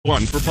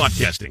One for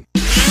podcasting.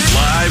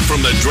 Live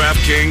from the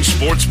DraftKings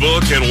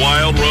Sportsbook and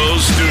Wild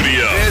Rose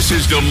studio. This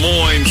is Des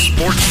Moines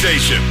Sports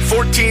Station,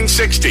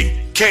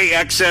 1460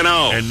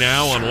 KXNO. And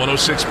now on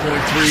 106.3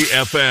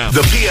 FM.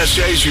 The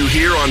PSAs you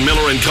hear on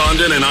Miller and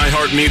Condon and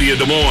iHeartMedia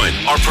Des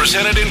Moines are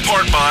presented in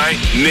part by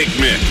Nick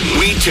Mick.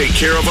 We take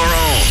care of our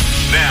own.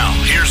 Now,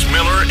 here's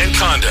Miller and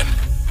Condon.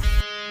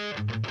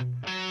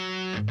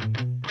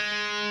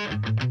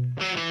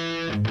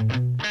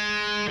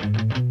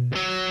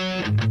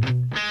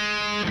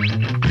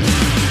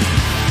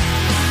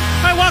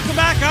 Welcome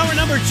back. Hour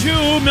number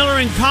 2, Miller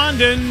and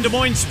Condon, Des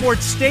Moines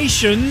Sports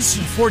Stations,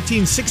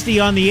 1460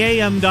 on the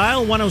AM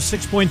dial,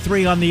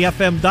 106.3 on the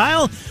FM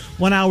dial.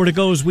 1 hour to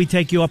go as we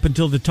take you up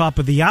until the top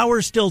of the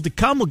hour. Still to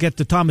come, we'll get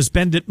to Thomas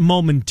Beindit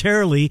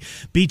momentarily.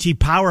 BT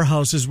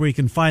Powerhouse is where you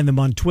can find them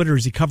on Twitter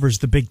as he covers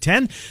the Big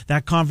Ten.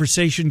 That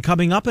conversation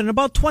coming up in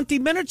about 20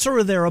 minutes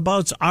or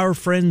thereabouts. Our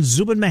friend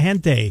Zubin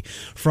Mehenti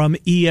from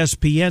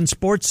ESPN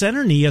Sports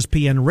Center and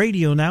ESPN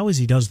Radio now as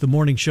he does the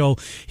morning show.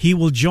 He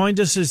will join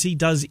us as he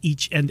does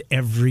each and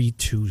every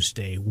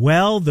Tuesday.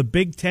 Well, the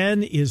Big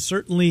Ten is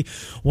certainly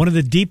one of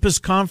the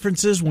deepest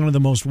conferences, one of the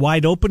most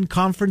wide open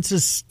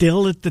conferences,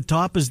 still at the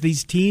top as these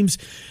teams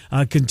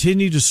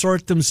continue to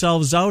sort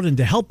themselves out. And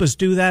to help us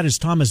do that is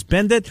Thomas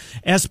Beindit.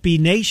 SB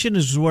Nation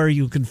is where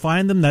you can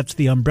find them. That's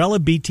the umbrella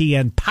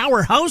BTN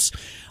Powerhouse.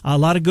 A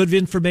lot of good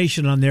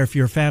information on there if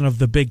you're a fan of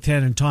the Big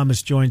Ten, and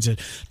Thomas joins it.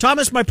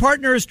 Thomas, my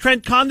partner is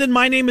Trent Condon.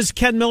 My name is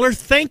Ken Miller.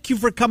 Thank you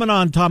for coming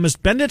on, Thomas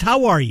Beindit.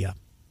 How are you?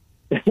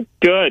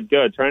 Good.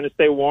 Trying to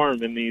stay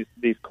warm in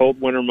these cold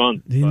winter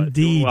months.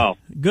 Indeed. Well.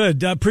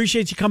 Good.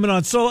 Appreciate you coming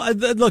on. So,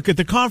 look,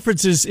 the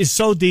conference is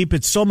so deep.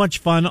 It's so much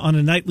fun on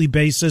a nightly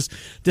basis.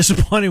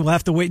 Disappointing we'll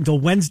have to wait until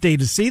Wednesday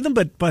to see them,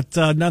 but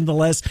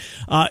nonetheless,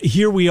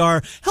 here we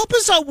are. Help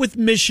us out with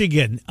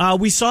Michigan.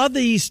 We saw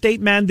the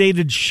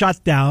state-mandated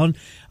shutdown.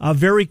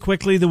 Very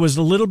quickly, there was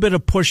a little bit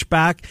of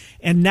pushback,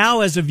 and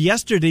now, as of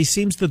yesterday,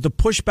 seems that the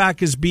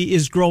pushback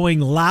is growing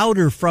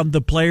louder from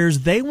the players.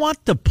 They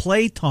want to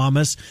play,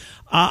 Thomas.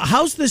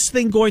 How's this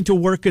thing going to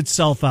work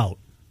itself out?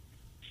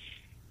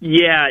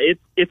 Yeah,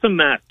 it's a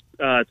mess,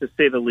 to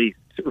say the least,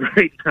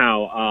 right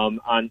now,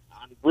 on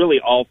really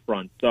all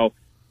fronts. So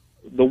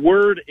the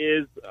word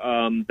is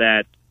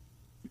that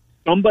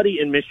somebody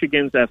in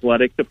Michigan's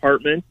athletic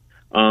department,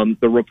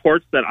 the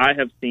reports that I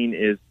have seen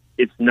is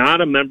it's not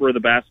a member of the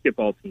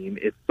basketball team.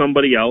 It's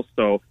somebody else.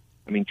 So,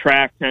 I mean,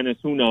 track, tennis,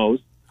 who knows?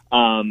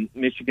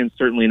 Michigan's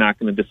certainly not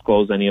going to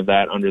disclose any of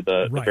that under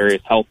the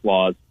various health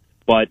laws.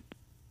 But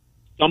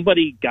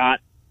somebody got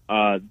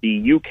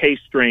the UK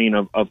strain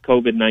of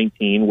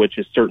COVID-19, which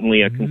is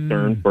certainly a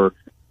concern for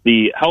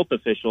the health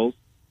officials.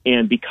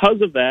 And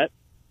because of that,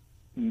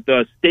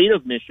 the state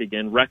of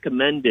Michigan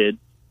recommended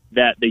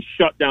that they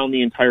shut down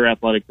the entire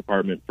athletic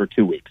department for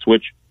 2 weeks,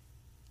 which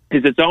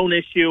is its own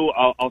issue.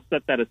 I'll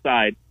set that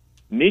aside.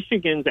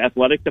 Michigan's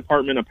athletic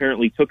department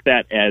apparently took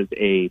that as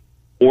a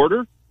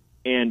order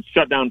and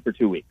shut down for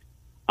 2 weeks.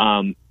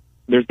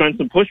 There's been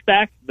some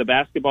pushback. The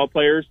basketball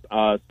players,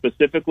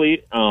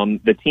 specifically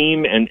the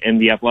team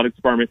and the athletic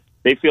department,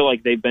 they feel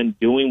like they've been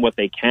doing what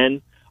they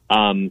can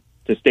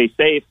to stay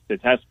safe, to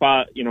test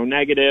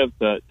negative,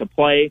 to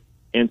play.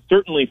 And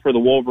certainly for the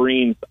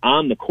Wolverines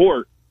on the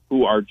court,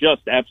 who are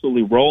just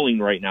absolutely rolling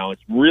right now,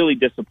 it's really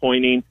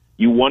disappointing.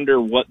 You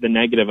wonder what the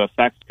negative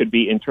effects could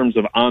be in terms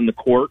of on the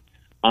court,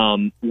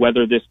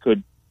 whether this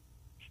could,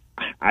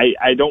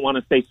 I don't want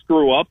to say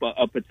screw up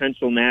a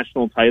potential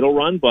national title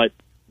run, but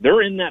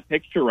they're in that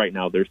picture right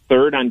now. They're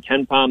third on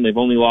KenPom. They've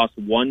only lost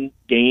one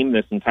game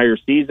this entire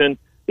season.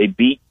 They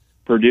beat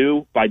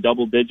Purdue by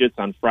double digits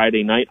on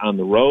Friday night on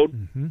the road.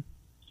 Mm-hmm.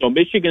 So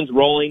Michigan's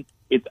rolling.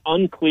 It's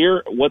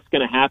unclear what's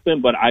going to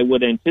happen, but I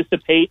would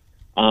anticipate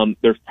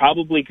there's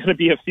probably going to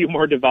be a few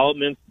more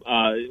developments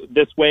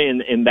this way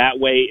and that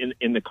way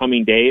in the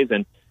coming days.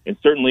 And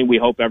certainly we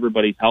hope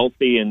everybody's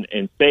healthy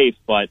and safe.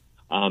 But,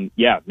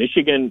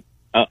 Michigan,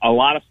 a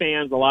lot of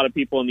fans, a lot of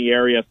people in the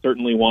area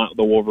certainly want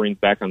the Wolverines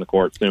back on the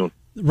court soon.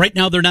 Right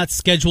now, they're not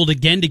scheduled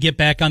again to get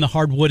back on the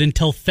hardwood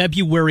until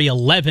February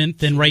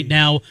 11th. And right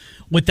now,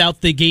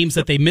 without the games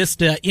that they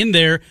missed in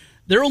there,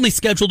 they're only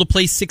scheduled to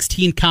play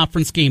 16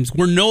 conference games.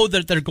 We know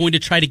that they're going to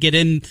try to get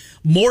in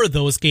more of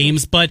those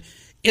games, but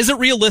is it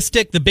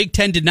realistic? The Big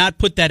Ten did not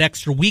put that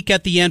extra week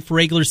at the end for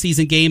regular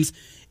season games.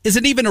 Is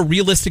it even a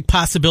realistic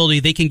possibility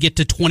they can get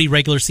to 20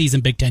 regular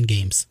season Big Ten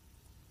games?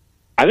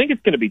 I think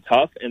it's going to be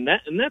tough, and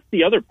that's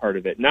the other part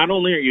of it. Not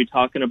only are you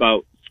talking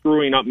about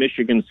screwing up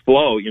Michigan's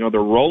flow, they're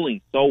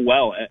rolling so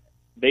well.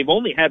 They've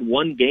only had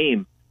one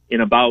game in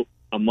about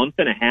a month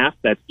and a half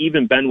that's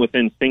even been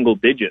within single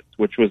digits,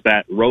 which was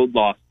that road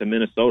loss to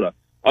Minnesota.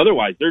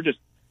 Otherwise, they're just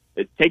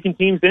taking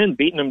teams in,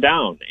 beating them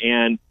down.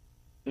 And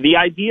the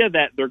idea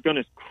that they're going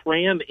to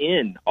cram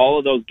in all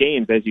of those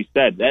games, as you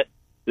said,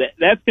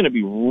 that's going to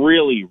be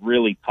really,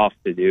 really tough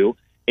to do.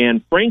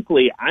 And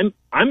frankly,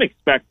 I'm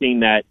expecting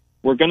that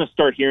we're going to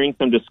start hearing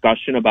some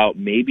discussion about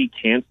maybe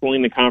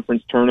canceling the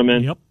conference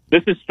tournament. Yep.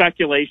 This is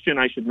speculation.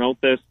 I should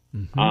note this.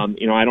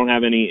 Mm-hmm. I don't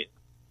have any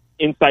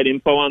inside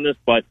info on this,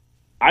 but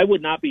I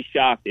would not be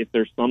shocked if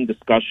there's some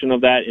discussion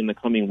of that in the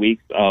coming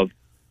weeks of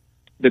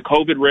the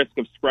COVID risk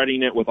of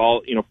spreading it with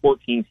all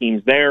 14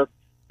 teams there,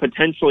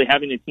 potentially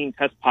having a team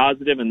test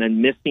positive and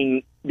then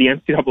missing the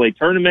NCAA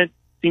tournament.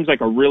 Seems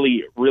like a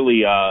really,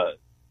 really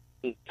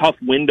tough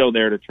window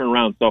there to turn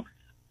around. So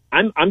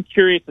I'm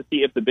curious to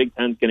see if the Big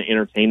Ten is going to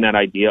entertain that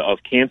idea of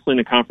canceling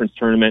the conference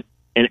tournament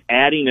and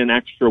adding an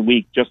extra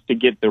week just to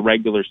get the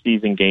regular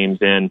season games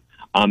in,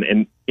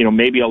 and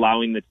maybe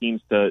allowing the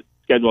teams to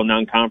schedule a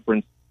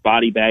non-conference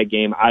body bag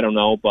game. I don't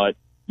know, but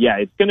yeah,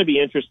 it's going to be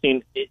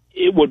interesting.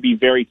 It would be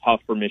very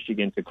tough for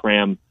Michigan to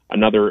cram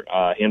another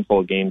handful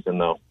of games in,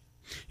 though.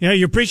 Yeah,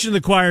 you're preaching to the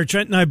choir.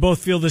 Trent and I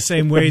both feel the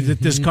same way,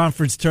 that this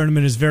conference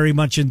tournament is very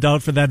much in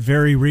doubt for that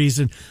very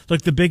reason.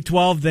 Look, the Big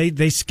 12,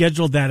 they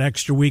scheduled that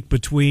extra week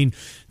between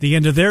the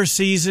end of their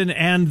season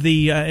and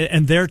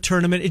their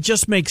tournament. It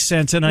just makes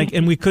sense,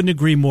 and we couldn't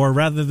agree more.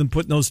 Rather than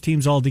putting those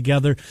teams all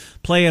together,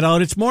 play it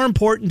out. It's more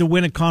important to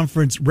win a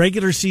conference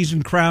regular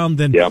season crown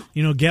than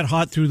get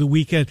hot through the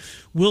weekend.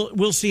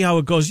 We'll see how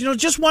it goes.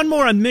 Just one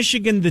more on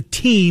Michigan, the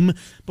team,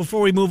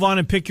 before we move on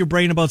and pick your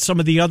brain about some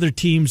of the other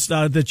teams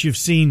that you've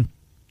seen.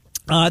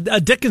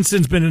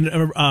 Dickinson's been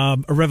a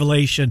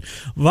revelation.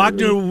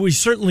 Wagner, we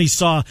certainly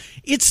saw.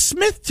 It's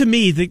Smith to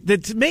me.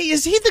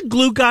 Is he the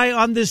glue guy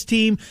on this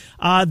team?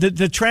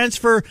 The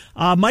transfer,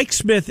 Mike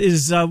Smith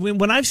is.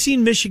 When I've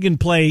seen Michigan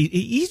play,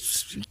 he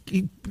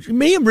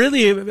may have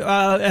really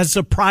has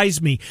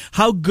surprised me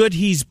how good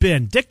he's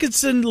been.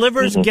 Dickinson,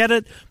 Livers, get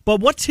it, but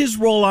what's his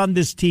role on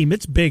this team?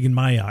 It's big in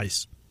my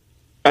eyes.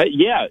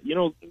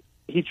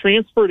 He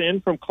transferred in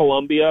from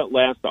Columbia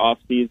last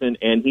offseason,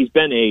 and he's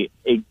been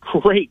a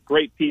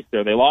great piece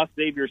there. They lost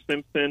Xavier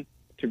Simpson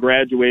to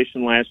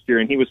graduation last year,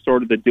 and he was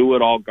sort of the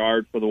do-it-all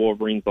guard for the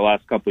Wolverines the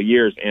last couple of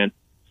years. And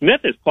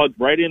Smith is plugged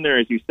right in there,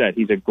 as you said.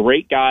 He's a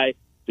great guy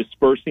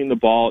dispersing the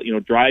ball,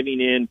 driving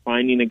in,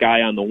 finding a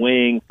guy on the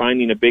wing,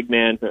 finding a big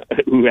man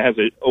who has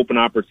an open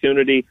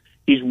opportunity.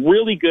 He's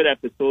really good at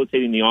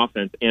facilitating the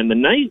offense. And the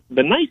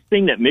nice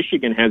thing that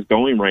Michigan has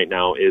going right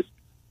now is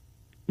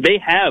they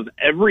have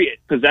every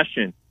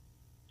possession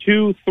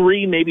 2,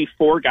 3, maybe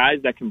 4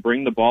 guys that can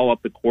bring the ball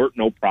up the court,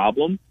 no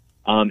problem,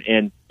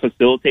 and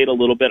facilitate a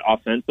little bit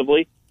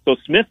offensively. So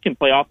Smith can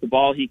play off the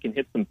ball. He can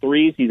hit some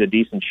threes. He's a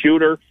decent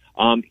shooter.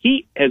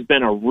 He has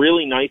been a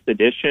really nice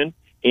addition,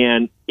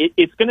 and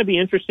it's going to be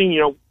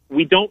interesting.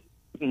 We don't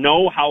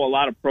know how a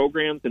lot of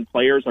programs and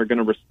players are going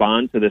to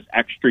respond to this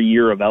extra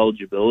year of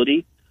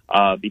eligibility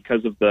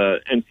because of the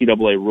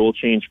NCAA rule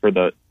change for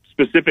the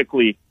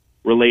specifically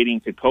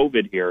relating to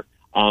COVID here.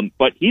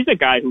 But he's a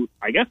guy who,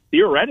 I guess,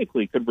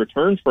 theoretically could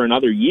return for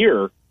another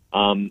year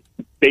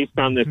based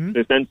on this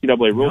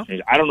NCAA rule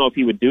change. I don't know if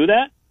he would do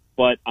that,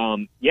 but,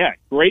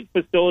 great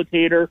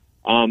facilitator,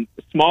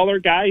 smaller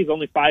guy. He's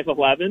only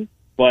 5'11",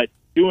 but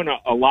doing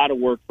a lot of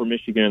work for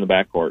Michigan in the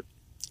backcourt.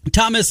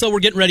 Thomas, so we're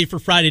getting ready for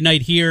Friday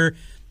night here.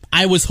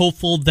 I was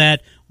hopeful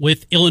that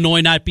with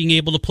Illinois not being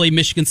able to play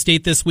Michigan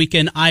State this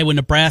weekend, Iowa,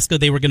 Nebraska,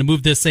 they were going to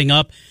move this thing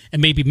up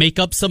and maybe make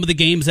up some of the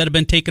games that have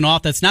been taken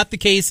off. That's not the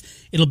case.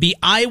 It'll be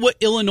Iowa,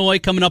 Illinois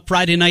coming up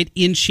Friday night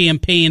in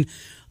Champaign.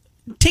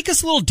 Take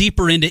us a little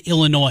deeper into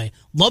Illinois.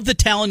 Love the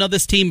talent of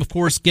this team. Of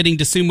course, getting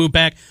DeSumo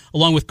back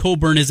along with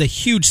Coburn is a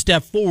huge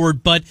step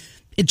forward, but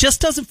it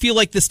just doesn't feel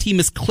like this team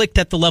has clicked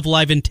at the level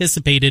I've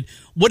anticipated.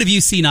 What have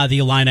you seen out of the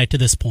Illini to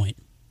this point?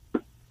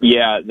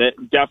 Yeah,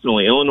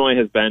 definitely. Illinois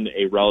has been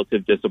a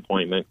relative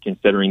disappointment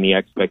considering the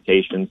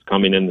expectations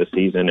coming in the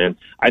season. And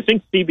I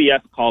think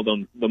CBS called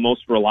them the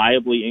most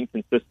reliably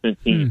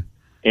inconsistent team.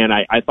 And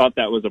I thought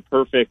that was a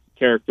perfect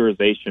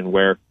characterization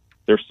where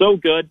they're so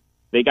good.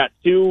 They got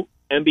 2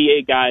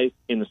 NBA guys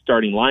in the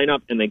starting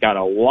lineup, and they got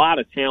a lot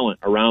of talent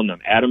around them.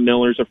 Adam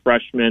Miller's a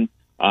freshman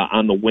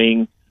on the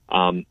wing,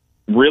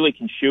 really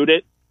can shoot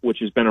it, which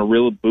has been a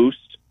real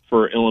boost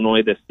for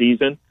Illinois this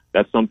season.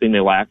 That's something they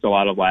lacked a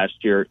lot of last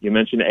year. You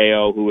mentioned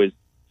Ayo, who is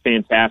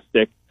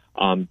fantastic,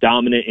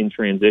 dominant in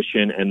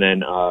transition, and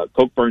then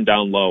Cockburn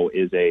down low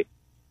is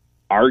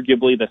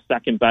arguably the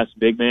second best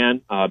big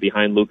man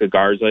behind Luka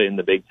Garza in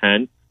the Big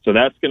Ten. So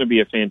that's going to be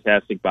a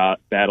fantastic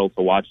battle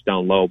to watch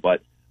down low.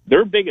 But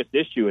their biggest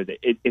issue is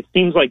it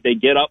seems like they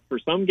get up for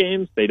some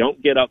games, they don't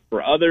get up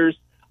for others.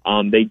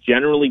 They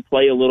generally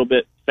play a little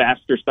bit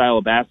faster style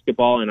of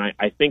basketball, and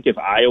I think if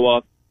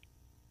Iowa's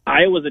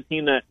a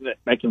team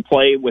that can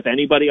play with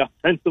anybody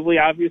offensively,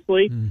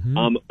 obviously.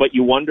 But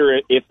you wonder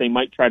if they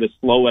might try to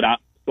slow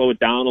it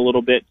down a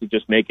little bit to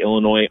just make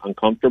Illinois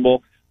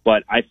uncomfortable.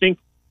 But I think,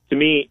 to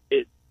me,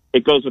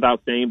 it goes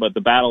without saying, but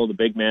the battle of the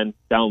big men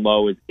down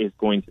low is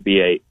going to be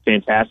a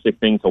fantastic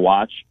thing to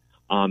watch.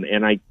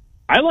 And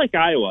I like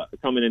Iowa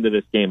coming into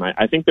this game.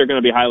 I think they're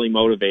going to be highly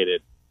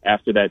motivated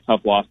after that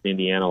tough loss to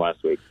Indiana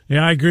last week.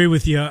 Yeah, I agree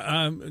with you.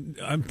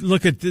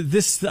 Look at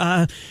this.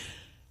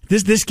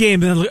 This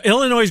game,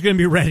 Illinois is going to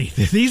be ready.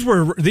 These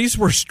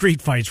were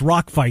street fights,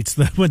 rock fights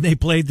when they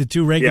played the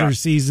two regular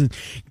season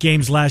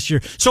games last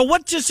year. So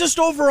what? Just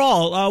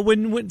overall,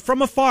 when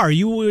from afar,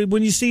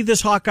 when you see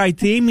this Hawkeye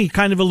team, he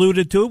kind of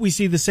alluded to it. We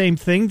see the same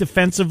thing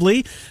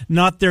defensively,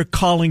 not their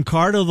calling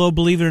card. Although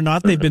believe it or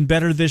not, they've been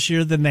better this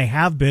year than they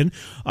have been.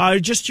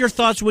 Just your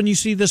thoughts when you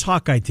see this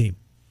Hawkeye team.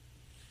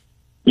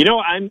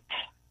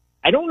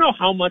 I don't know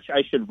how much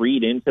I should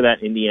read into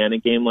that Indiana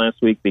game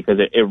last week because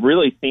it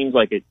really seems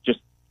like it just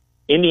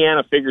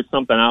Indiana figured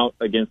something out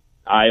against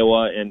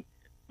Iowa, and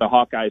the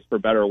Hawkeyes, for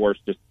better or worse,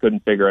 just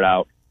couldn't figure it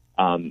out.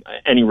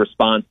 Any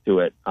response to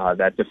it.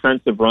 That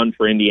defensive run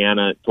for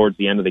Indiana towards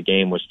the end of the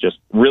game was just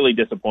really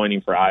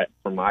disappointing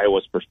from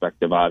Iowa's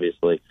perspective,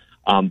 obviously.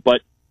 But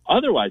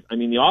otherwise, I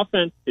mean, the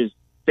offense is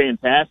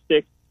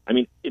fantastic. I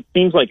mean, it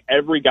seems like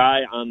every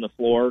guy on the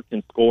floor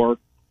can score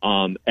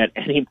at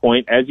any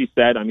point. As you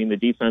said, I mean, the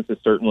defense is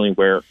certainly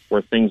where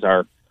things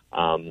are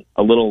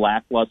a little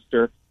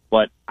lackluster.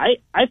 But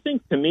I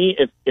think, to me,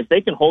 if they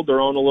can hold their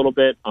own a little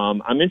bit,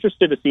 I'm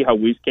interested to see how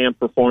Wieskamp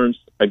performs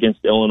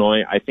against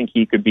Illinois. I think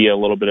he could be a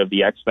little bit of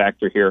the X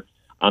factor here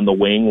on the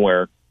wing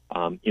where,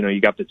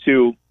 you got the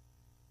two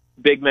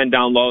big men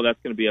down low. That's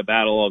going to be a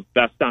battle of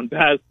best on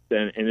best.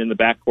 And in the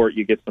backcourt,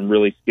 you get some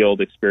really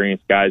skilled,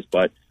 experienced guys.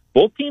 But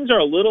both teams are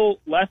a little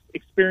less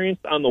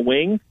experienced on the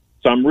wing.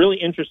 So I'm really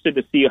interested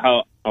to see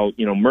how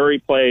Murray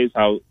plays,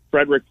 how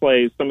Frederick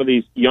plays, some of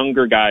these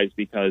younger guys,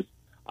 because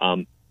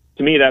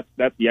to me,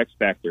 that's the X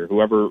factor.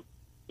 Whoever,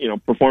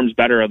 performs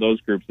better of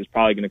those groups is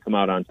probably going to come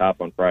out on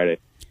top on Friday.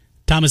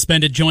 Thomas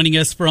Beindit joining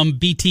us from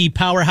BT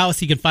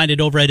Powerhouse. You can find it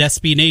over at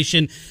SB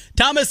Nation.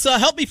 Thomas,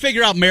 help me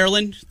figure out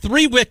Maryland.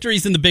 3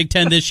 victories in the Big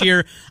Ten this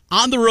year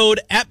on the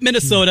road at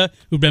Minnesota,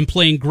 who've been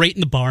playing great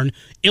in the barn,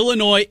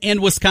 Illinois and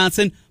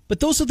Wisconsin. But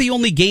those are the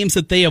only games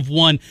that they have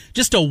won.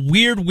 Just a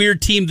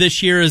weird team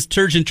this year as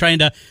Turgeon trying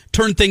to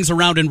turn things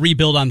around and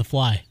rebuild on the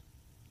fly.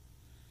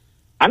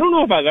 I don't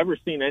know if I've ever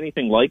seen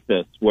anything like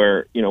this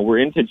where, we're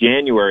into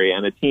January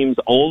and a team's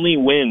only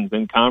wins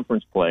in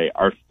conference play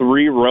are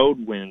 3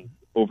 road wins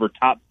over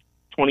top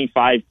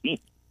 25 teams.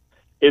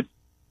 It's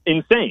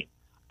insane.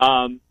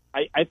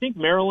 I think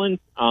Maryland,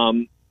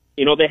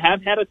 they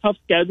have had a tough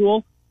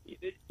schedule.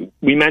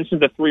 We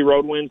mentioned the 3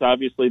 road wins.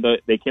 Obviously,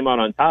 they came out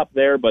on top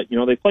there, but,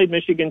 they played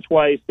Michigan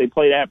twice. They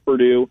played at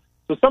Purdue.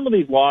 So some of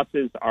these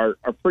losses are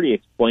pretty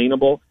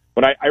explainable.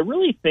 But I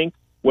really think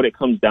what it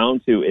comes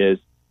down to is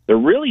they're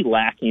really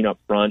lacking up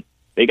front.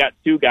 They got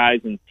 2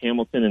 guys in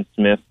Hamilton and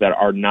Smith that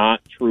are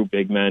not true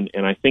big men.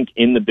 And I think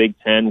in the Big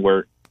Ten,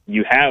 where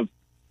you have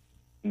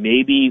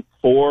maybe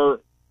 4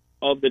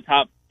 of the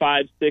top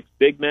 5, 6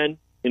 big men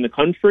in the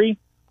country,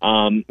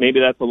 maybe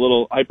that's a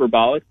little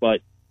hyperbolic,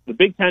 but the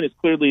Big Ten is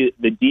clearly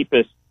the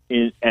deepest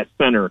at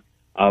center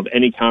of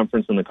any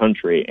conference in the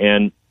country.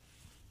 And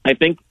I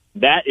think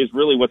that is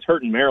really what's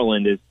hurting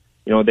Maryland is,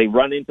 they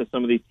run into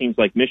some of these teams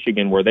like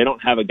Michigan where they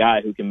don't have a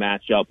guy who can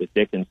match up with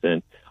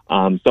Dickinson.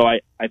 So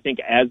I think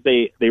as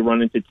they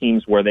run into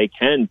teams where they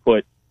can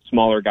put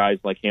smaller guys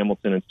like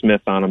Hamilton and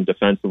Smith on them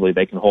defensively,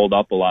 they can hold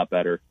up a lot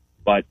better.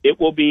 But it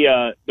will be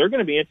they're going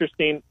to be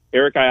interesting.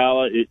 Eric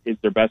Ayala is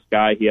their best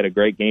guy. He had a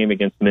great game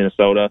against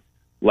Minnesota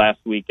last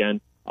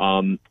weekend.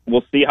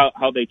 We'll see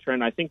how they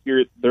trend. I think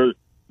they're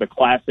the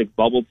classic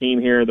bubble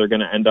team here. They're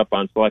going to end up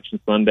on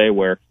Selection Sunday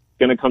where it's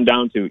going to come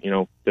down to,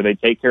 do they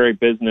take care of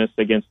business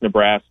against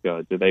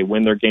Nebraska? Do they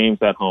win their games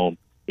at home?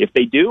 If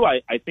they do,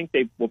 I think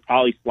they will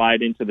probably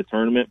slide into the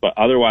tournament, but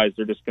otherwise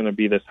they're just going to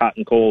be this hot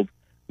and cold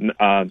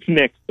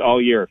mix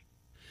all year.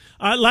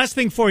 Last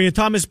thing for you,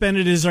 Thomas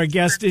Beindit is our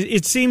guest.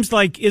 It seems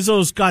like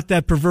Izzo's got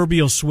that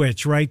proverbial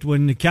switch, right?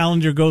 When the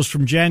calendar goes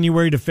from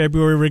January to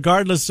February,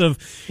 regardless of,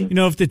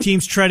 if the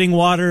team's treading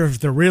water, if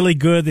they're really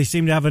good, they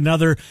seem to have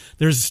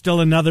there's still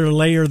another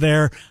layer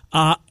there.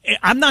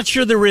 I'm not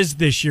sure there is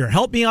this year.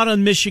 Help me out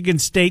on Michigan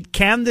State.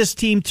 Can this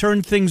team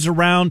turn things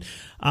around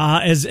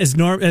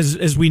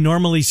as we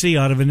normally see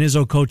out of an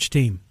Izzo coach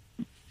team?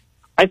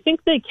 I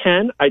think they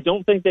can. I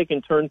don't think they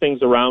can turn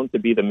things around to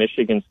be the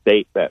Michigan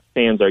State that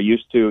fans are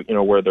used to,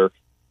 where they're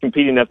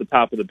competing at the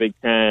top of the Big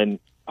Ten,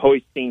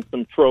 hoisting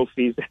some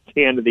trophies at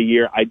the end of the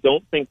year. I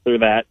don't think they're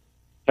that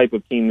type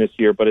of team this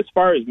year. But as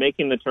far as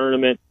making the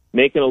tournament,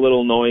 making a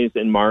little noise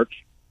in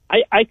March,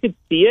 I could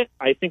see it.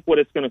 I think what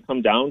it's going to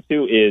come down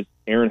to is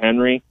Aaron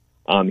Henry.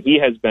 He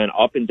has been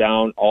up and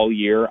down all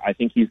year. I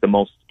think he's the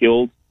most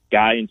skilled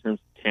guy in terms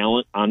of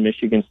talent on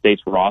Michigan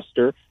State's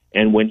roster.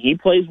 And when he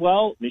plays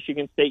well,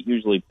 Michigan State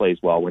usually plays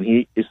well. When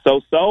he is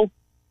so-so,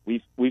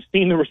 we've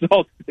seen the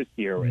results this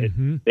year.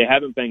 They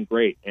haven't been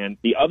great. And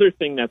the other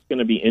thing that's going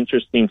to be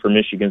interesting for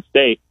Michigan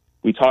State,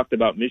 we talked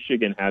about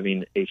Michigan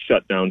having a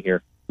shutdown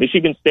here.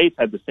 Michigan State's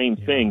had the same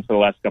thing for the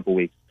last couple of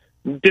weeks.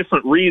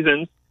 Different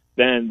reasons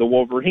than the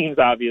Wolverines,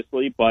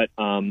 obviously, but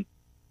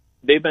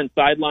they've been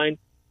sidelined.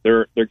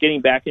 They're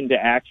getting back into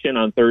action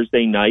on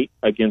Thursday night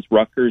against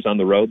Rutgers on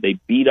the road. They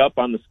beat up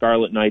on the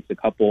Scarlet Knights a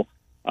couple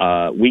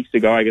weeks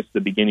ago, I guess the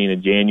beginning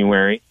of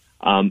January.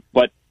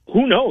 But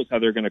who knows how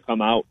they're going to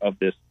come out of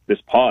this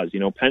pause.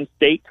 Penn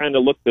State kind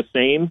of looked the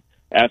same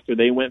after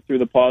they went through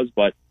the pause.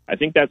 But I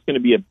think that's going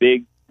to be a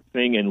big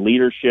thing in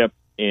leadership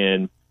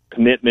and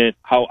commitment,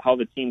 how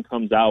the team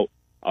comes out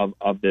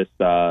of this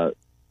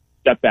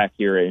step back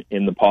here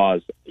in the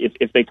pause.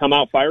 If they come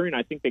out firing,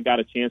 I think they got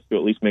a chance to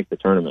at least make the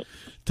tournament.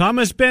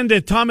 Thomas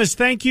Bendit. Thomas,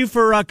 thank you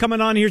for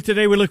coming on here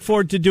today. We look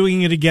forward to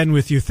doing it again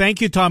with you.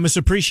 Thank you, Thomas.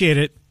 Appreciate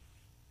it.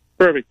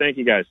 Perfect. Thank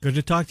you, guys. Good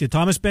to talk to you.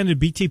 Thomas Bendit,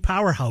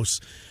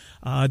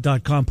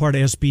 BTPowerhouse.com, part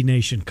of SB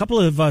Nation. A couple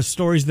of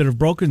stories that have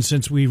broken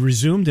since we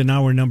resumed in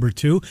hour number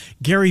 2.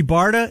 Gary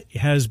Barta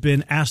has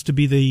been asked to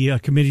be the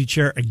committee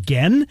chair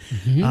again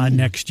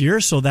next year,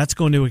 so that's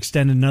going to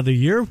extend another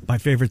year. My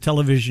favorite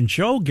television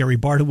show, Gary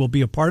Barta will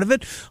be a part of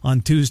it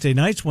on Tuesday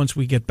nights once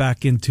we get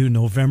back into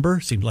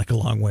November. Seems like a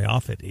long way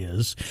off. It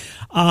is.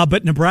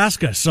 But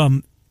Nebraska,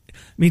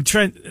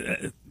 Trent...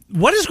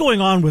 what is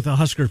going on with the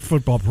Husker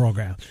football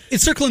program?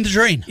 It's circling the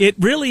drain. It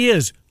really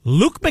is.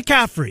 Luke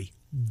McCaffrey,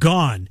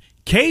 gone.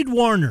 Cade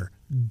Warner,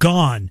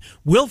 gone.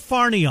 Will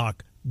Farniok,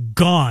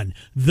 gone.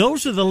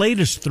 Those are the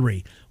latest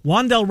 3.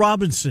 Wan'Dale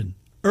Robinson,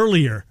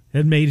 earlier,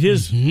 had made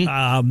his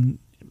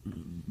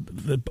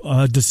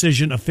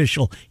decision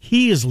official.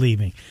 He is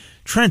leaving.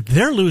 Trent,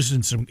 they're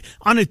losing some...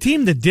 On a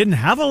team that didn't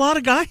have a lot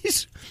of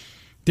guys,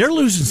 they're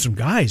losing some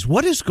guys.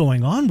 What is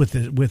going on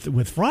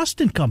with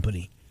Frost and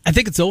company? I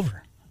think it's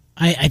over.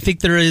 I think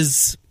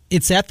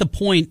it's at the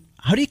point,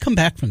 how do you come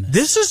back from this?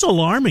 This is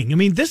alarming. I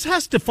mean, this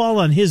has to fall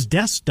on his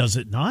desk, does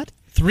it not?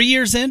 3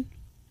 years in?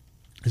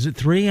 Is it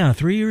 3? Yeah,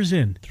 3 years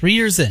in. 3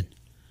 years in.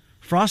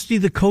 Frosty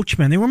the coach,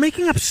 man. They were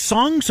making up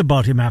songs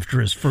about him after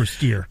his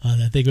first year. Oh,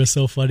 that thing was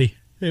so funny.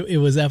 It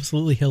was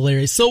absolutely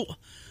hilarious. So,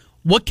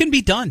 what can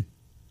be done?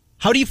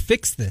 How do you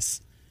fix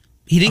this?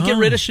 He didn't get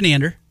rid of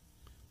Shenander.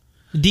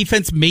 The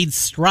defense made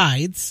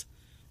strides.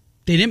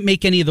 They didn't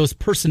make any of those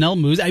personnel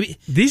moves.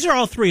 These are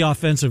all 3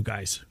 offensive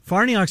guys.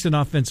 Farniok's an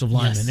offensive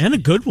lineman, and a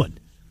good one.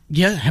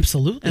 Yeah,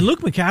 absolutely. And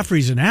Luke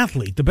McCaffrey's an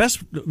athlete. The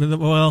best,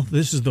 well,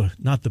 this is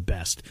not the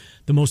best.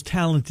 The most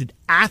talented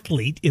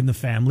athlete in the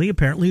family,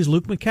 apparently, is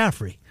Luke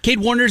McCaffrey. Cade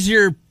Warner's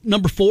your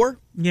number 4?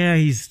 Yeah,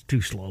 he's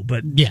too slow,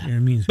 but... Yeah,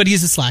 but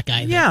he's a slack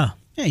guy. Yeah.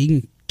 Yeah, he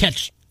can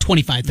catch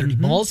 25, 30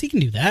 balls. He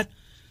can do that.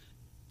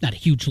 Not a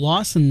huge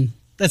loss, and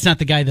that's not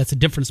the guy that's a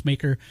difference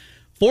maker.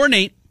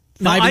 4-8.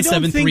 5-7, 3-5. I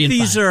don't think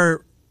these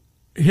are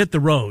hit the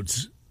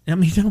roads. I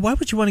mean, why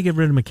would you want to get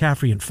rid of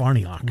McCaffrey and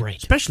Farniok? Right.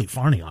 Especially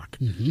Farniok.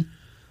 Mm-hmm.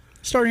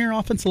 Starting your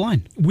offensive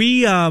line.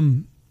 We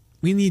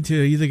need to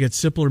either get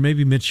Sipple or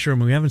maybe Mitch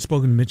Sherman. We haven't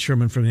spoken to Mitch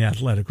Sherman from the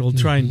Athletic. We'll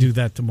try and do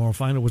that tomorrow.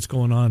 Find out what's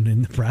going on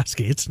in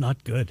Nebraska. It's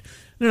not good.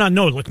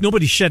 Look,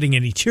 nobody's shedding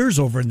any tears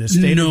over in this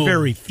state. No.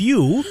 Very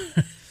few.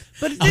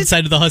 But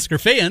outside of the Husker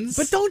fans.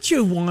 But don't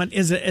you want,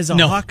 as a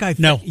no, Hawkeye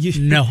fan, no.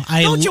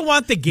 don't you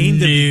want the game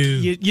to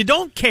be, you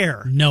don't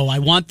care. No, I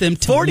want them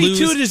to 42 lose.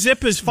 42 to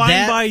zip is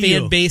fine by you. That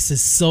fan base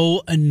is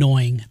so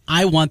annoying.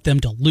 I want them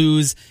to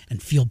lose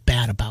and feel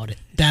bad about it.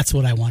 That's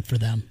what I want for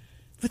them.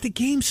 But the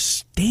games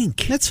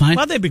stink. That's fine.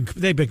 Well,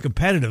 they've been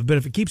competitive, but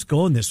if it keeps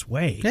going this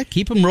way, yeah,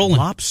 keep them rolling.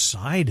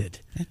 Lopsided.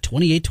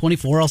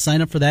 28-24, I'll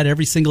sign up for that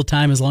every single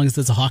time as long as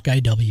it's a Hawkeye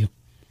W.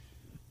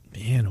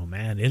 Man, oh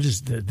man, it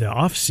is the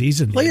off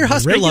season. Well, your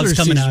Husker love's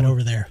coming out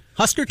over there.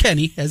 Husker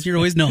Kenny, as you're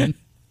always known.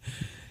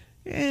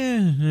 All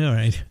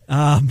right.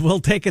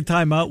 We'll take a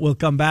time out. We'll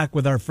come back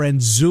with our friend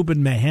Zubin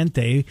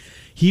Mehenti.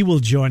 He will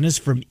join us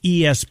from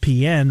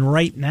ESPN.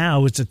 Right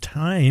now, it's a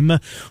time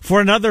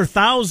for another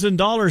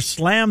 $1,000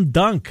 slam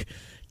dunk.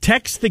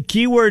 Text the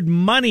keyword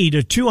money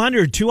to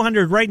 200.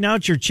 200 right now.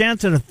 It's your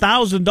chance at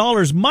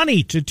 $1,000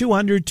 money to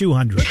 200.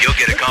 200. You'll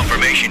get a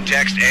confirmation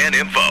text and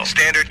info.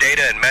 Standard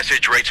data and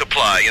message rates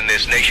apply in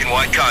this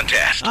nationwide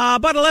contest.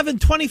 About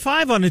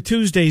 11:25 on a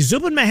Tuesday.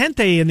 Zubin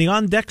Mehenti in the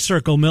on deck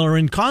circle. Miller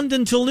and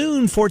Condon till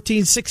noon.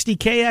 1460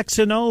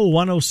 KXNO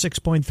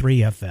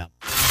 106.3 FM.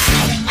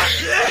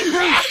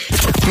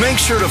 Make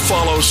sure to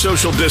follow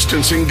social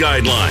distancing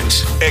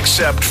guidelines.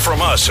 Except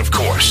from us, of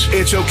course.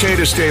 It's okay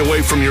to stay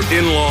away from your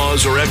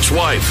in-laws or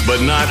ex-wife,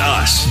 but not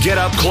us. Get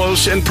up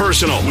close and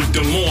personal with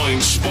Des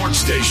Moines Sports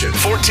Station.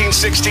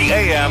 1460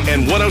 AM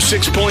and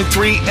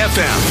 106.3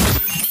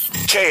 FM.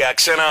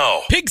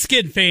 KXNO.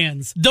 Pigskin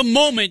fans, the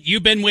moment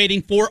you've been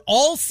waiting for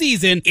all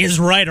season is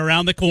right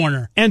around the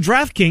corner. And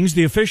DraftKings,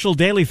 the official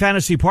daily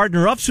fantasy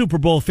partner of Super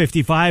Bowl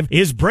 55,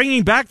 is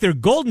bringing back their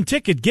golden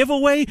ticket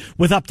giveaway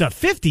with up to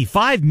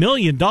 $55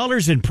 million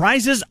in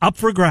prizes up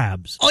for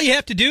grabs. All you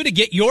have to do to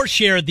get your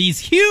share of these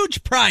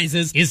huge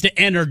prizes is to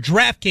enter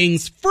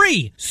DraftKings'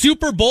 free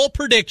Super Bowl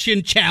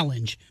prediction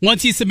challenge.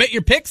 Once you submit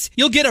your picks,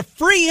 you'll get a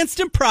free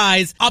instant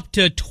prize up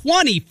to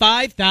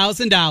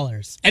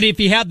 $25,000. And if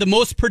you have the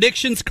most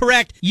predictions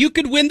correct, you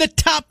could win the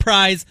top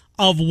prize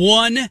of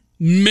 $1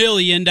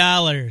 million.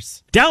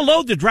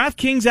 Download the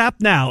DraftKings app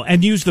now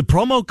and use the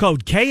promo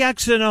code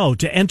KXNO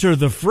to enter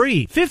the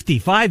free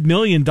 $55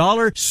 million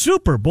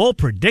Super Bowl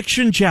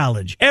Prediction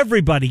Challenge.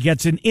 Everybody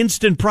gets an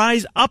instant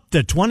prize up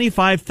to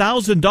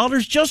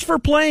 $25,000 just for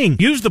playing.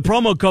 Use the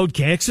promo code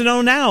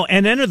KXNO now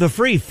and enter the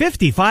free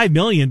 $55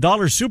 million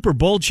Super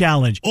Bowl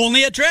Challenge.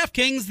 Only at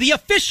DraftKings, the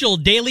official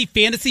daily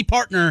fantasy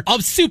partner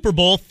of Super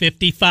Bowl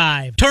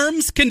 55.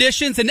 Terms,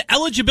 conditions, and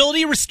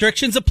eligibility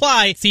restrictions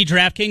apply. See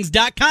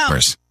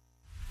DraftKings.com.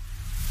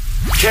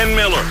 Ken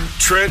Miller,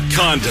 Trent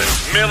Condon,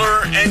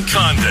 Miller and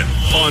Condon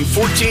on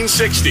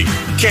 1460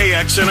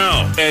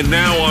 KXNO and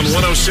now on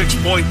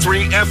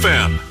 106.3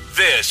 FM.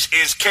 This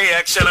is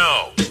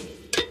KXNO.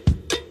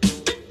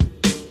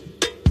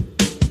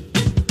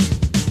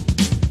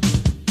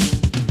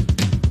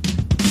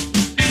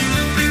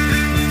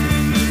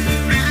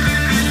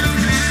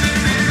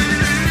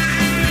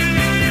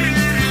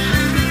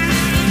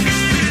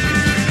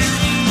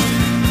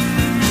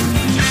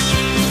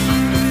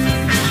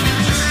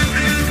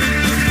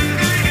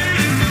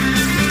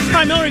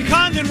 Hi, Miller and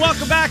Condon.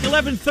 Welcome back.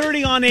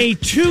 11:30 on a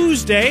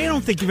Tuesday. I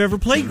don't think you've ever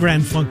played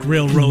Grand Funk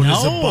Railroad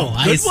as a boat.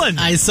 Good one.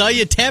 I saw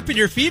you tapping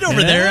your feet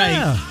over there.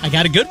 I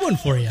got a good one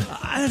for you.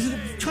 I was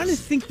trying to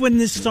think when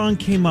this song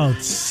came out.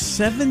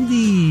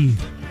 70s,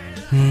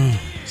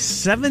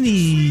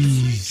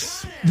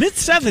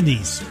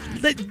 mid-70s,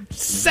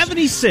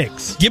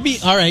 76. Give me,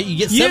 all right, you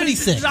get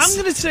 76. I'm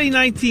going to say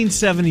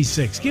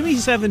 1976. Give me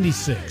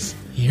 76.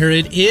 Here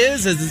it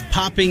is as it's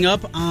popping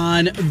up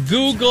on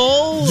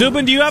Google.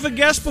 Zubin, do you have a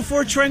guess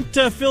before Trent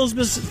fills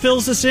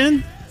us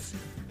in?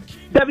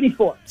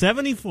 74.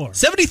 74.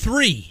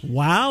 73.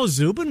 Wow,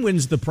 Zubin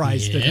wins the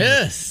prize today.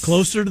 Yes.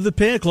 Closest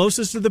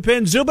to the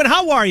pin. Zubin,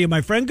 how are you,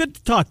 my friend? Good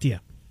to talk to you.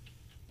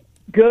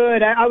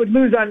 Good. I would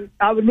lose on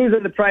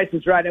the Price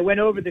is Right. I went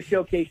over the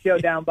Showcase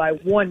Showdown by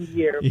 1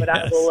 year, but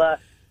Yes.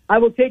 I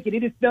will take it.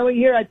 It is snowing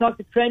here. I talked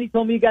to Trent. He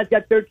told me you guys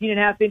got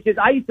 13.5 inches.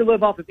 I used to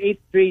live off of 8th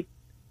Street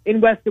in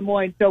West Des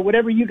Moines, so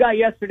whatever you got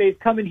yesterday is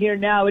coming here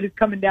now. It is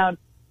coming down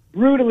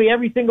brutally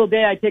every single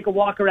day. I take a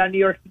walk around New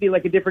York City,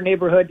 like a different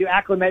neighborhood, to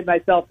acclimate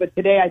myself, but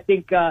today I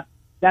think that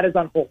is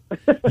on hold.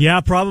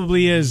 Yeah,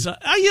 probably is.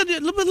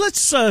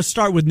 Let's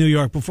start with New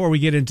York before we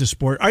get into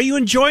sport. Are you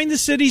enjoying the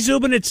city,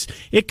 Zubin?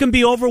 It can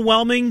be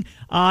overwhelming.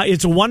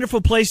 It's a wonderful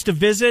place to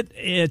visit.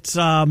 It's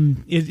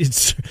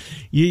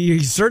you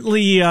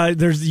certainly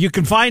you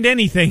can find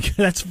anything.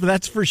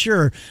 That's for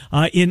sure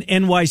in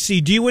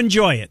NYC. Do you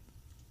enjoy it?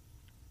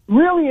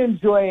 Really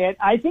enjoy it.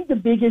 I think the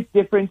biggest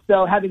difference,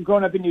 though, having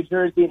grown up in New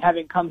Jersey and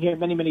having come here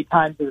many, many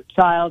times as a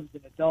child, as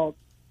an adult,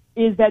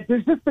 is that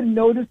there's just a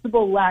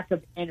noticeable lack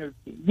of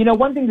energy.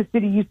 One thing the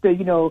city used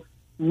to,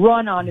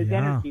 run on is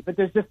energy, but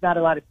there's just not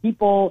a lot of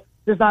people.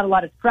 There's not a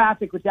lot of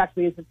traffic, which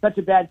actually isn't such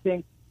a bad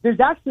thing. There's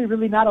actually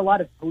really not a lot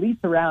of police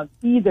around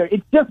either.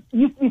 It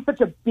used to be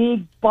such a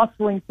big,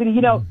 bustling city.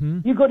 You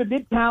go to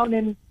Midtown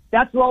and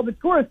that's where all the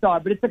tourists are,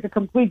 but it's like a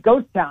complete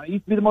ghost town. It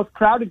used to be the most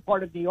crowded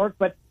part of New York,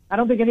 but I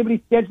don't think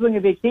anybody's scheduling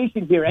a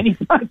vacation here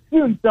anytime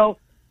soon. So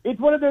it's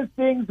one of those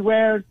things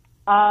where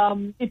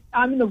I'm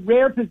in the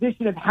rare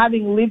position of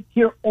having lived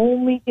here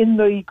only in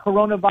the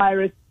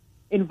coronavirus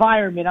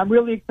environment. I'm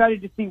really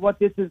excited to see what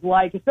this is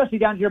like, especially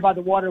down here by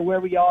the water where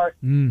we are,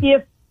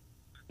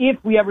 if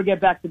we ever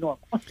get back to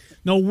normal.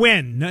 No,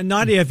 when.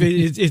 Not if.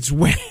 It's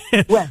when.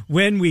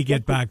 When we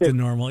get back to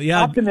normal.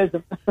 Yeah.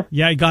 Optimism.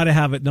 Yeah, you got to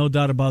have it. No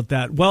doubt about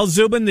that. Well,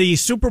 Zubin, the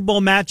Super Bowl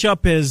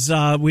matchup is,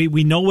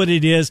 we know what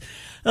it is.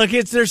 Look,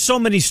 there's so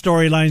many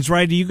storylines,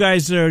 right?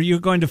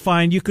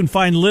 You can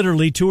find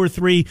literally 2 or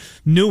 3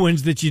 new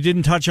ones that you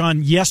didn't touch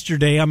on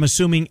yesterday. I'm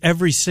assuming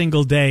every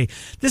single day.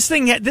 This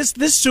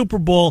Super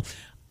Bowl,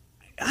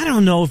 I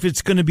don't know if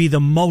it's going to be the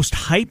most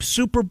hyped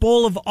Super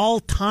Bowl of all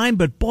time,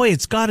 but boy,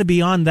 it's got to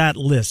be on that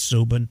list,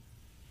 Zubin.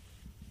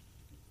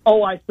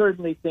 Oh, I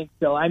certainly think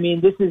so. I mean,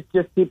 this is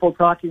just people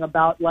talking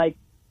about, to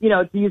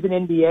use an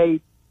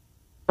NBA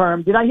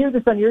term. Did I hear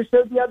this on your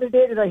show the other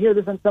day? Did I hear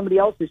this on somebody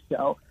else's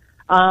show?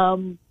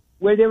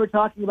 Where they were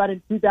talking about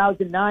in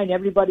 2009,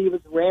 everybody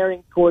was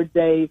raring towards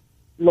a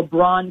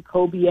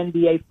LeBron-Kobe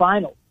NBA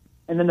Finals.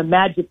 And then the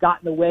Magic got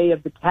in the way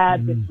of the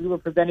Cavs, and we were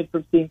prevented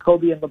from seeing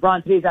Kobe and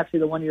LeBron. Today is actually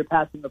the 1-year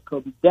passing of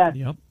Kobe's death.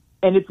 Yep.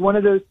 And it's one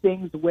of those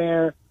things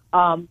where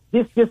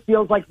this just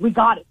feels like we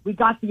got it. We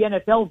got the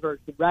NFL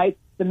version, right?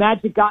 The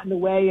Magic got in the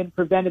way and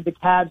prevented the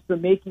Cavs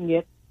from making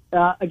it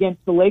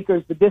against the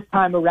Lakers. But this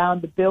time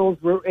around, the Bills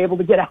were able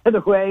to get out of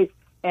the way,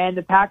 and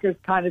the Packers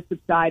kind of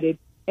subsided.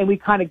 And we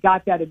kind of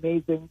got that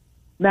amazing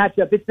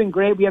matchup. It's been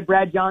great. We had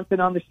Brad Johnson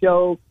on the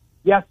show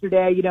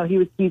yesterday. He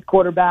was Chiefs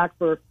quarterback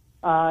for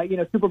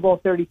Super Bowl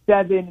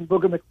 37, and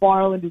Booger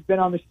McFarland has been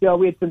on the show.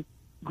 We had some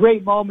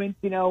great moments.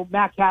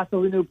 Matt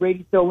Castle, who knew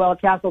Brady so well.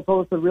 Castle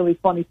told us a really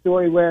funny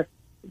story where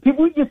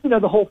people just,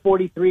 the whole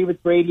 43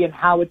 with Brady and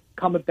how it's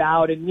come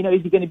about. And,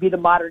 is he going to be the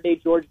modern day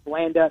George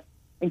Blanda?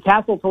 And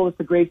Castle told us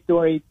a great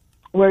story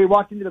where he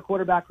walked into the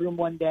quarterback room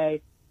one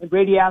day and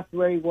Brady asked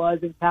where he was.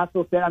 And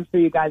Castle said, I'm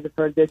sure you guys have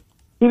heard this.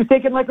 he was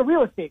taking like a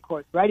real estate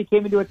course, right? He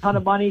came into a ton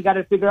of money, got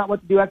to figure out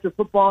what to do after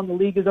football, and the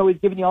league is always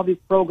giving you all these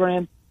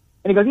programs.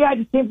 And he goes, yeah, I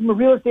just came from a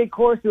real estate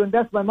course to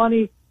invest my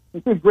money.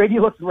 And so Brady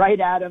looked right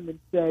at him and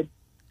said,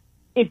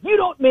 if you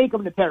don't make,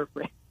 I'm going to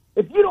paraphrase,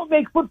 if you don't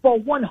make football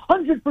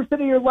 100% of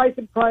your life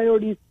and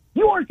priorities,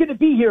 you aren't going to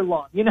be here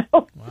long, you know?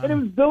 Wow. And it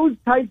was those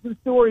types of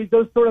stories,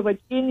 those sort of like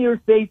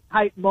in-your-face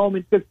type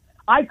moments, because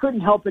I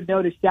couldn't help but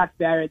notice Shaq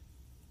Barrett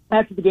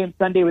after the game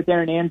Sunday with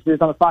Aaron Andrews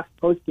on the Fox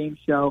post-game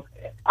show.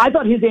 I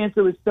thought his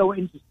answer was so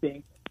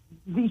interesting.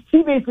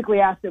 She basically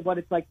asked him what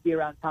it's like to be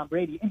around Tom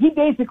Brady. And he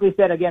basically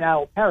said, again, I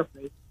will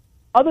paraphrase,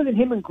 other than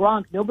him and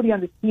Gronk, nobody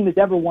on this team has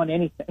ever won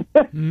anything.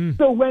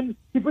 So when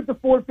he put the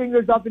four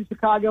fingers up in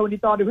Chicago and he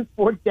thought it was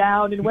fourth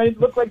down, and when it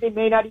looked like they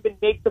may not even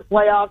make the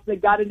playoffs, they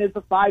got in as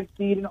a 5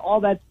 seed and all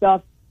that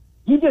stuff,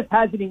 he just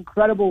has an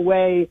incredible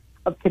way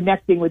of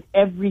connecting with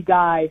every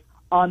guy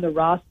on the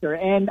roster.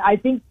 And I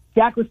think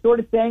Shaq was sort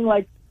of saying,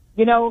 like,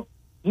 you know,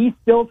 he's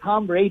still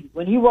Tom Brady.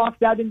 When he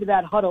walks out into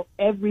that huddle,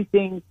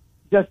 everything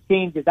just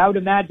changes. I would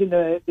imagine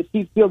the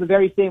Chiefs feel the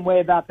very same way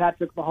about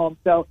Patrick Mahomes.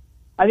 So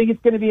I think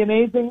it's going to be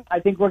amazing. I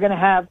think we're going to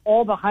have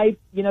all the hype.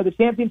 You know, the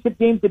championship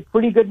games did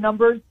pretty good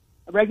numbers.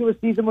 The regular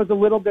season was a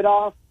little bit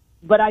off.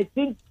 But I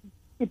think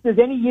if there's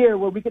any year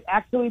where we could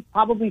actually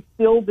probably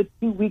fill the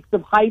 2 weeks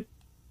of hype,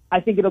 I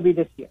think it'll be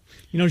this year.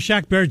 You know,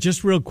 Shaq Barrett,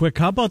 just real quick,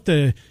 how about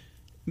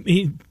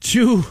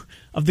two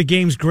of the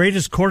game's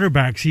greatest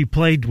quarterbacks he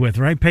played with,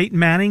 right? Peyton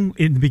Manning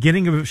in the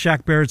beginning of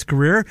Shaq Barrett's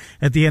career,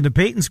 at the end of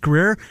Peyton's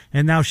career,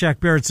 and now Shaq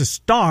Barrett's a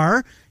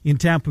star in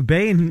Tampa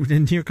Bay,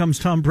 and here comes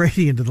Tom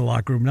Brady into the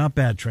locker room. Not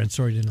bad, Trent.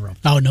 Sorry to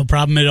interrupt. Oh, no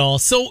problem at all.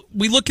 So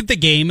we look at the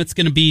game. It's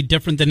going to be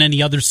different than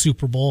any other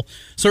Super Bowl,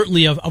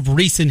 certainly of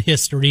recent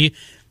history,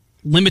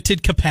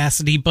 limited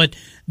capacity, but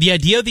the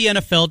idea of the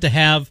NFL to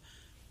have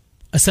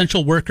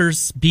essential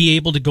workers be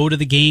able to go to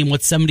the game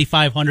with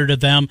 7,500 of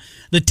them.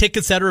 The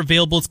tickets that are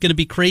available, it's going to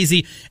be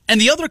crazy.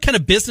 And the other kind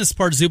of business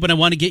part, Zubin, I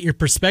want to get your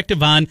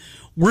perspective on,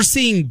 we're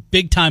seeing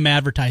big-time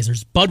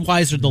advertisers,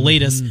 Budweiser the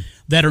latest,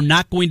 that are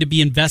not going to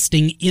be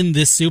investing in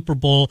this Super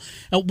Bowl.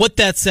 What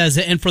that says,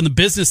 and from the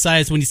business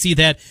side, when you see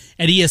that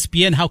at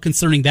ESPN, how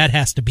concerning that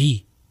has to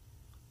be.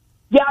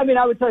 Yeah, I mean,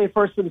 I would tell you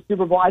first for the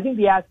Super Bowl, I think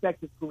the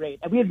aspect is great.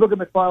 And we had Booger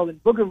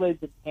McFarland. Booger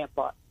lives in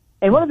Tampa.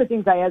 And one of the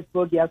things I asked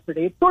Boog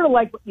yesterday, it's sort of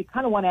like what you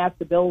kind of want to ask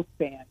the Bills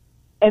fan,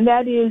 and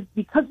that is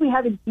because we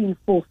haven't seen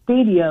full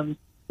stadiums,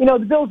 you know,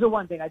 the Bills are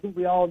one thing. I think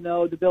we all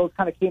know the Bills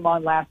kind of came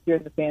on last year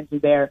and the fans were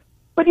there.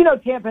 But, you know,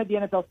 Tampa had the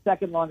NFL's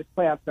second longest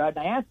playoff crowd. And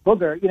I asked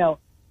Booger, you know,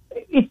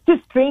 it's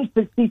just strange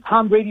to see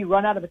Tom Brady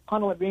run out of a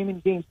tunnel at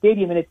Raymond James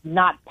Stadium and it's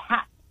not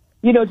packed.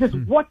 You know, just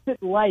what's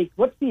it like?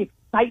 What's the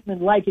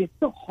excitement like? And it's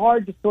so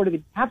hard to sort of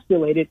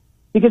encapsulate it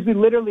because we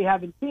literally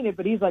haven't seen it.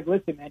 But he's like,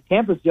 listen, man,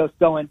 Tampa's just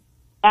going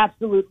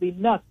absolutely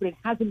nuts, but it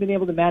hasn't been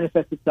able to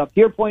manifest itself. To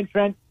your point,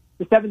 Trent,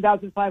 the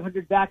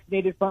 7,500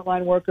 vaccinated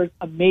frontline workers,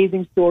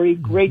 amazing story.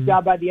 Great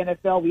job by the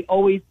NFL. We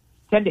always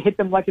tend to hit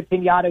them like a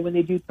piñata when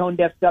they do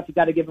tone-deaf stuff. You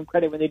got to give them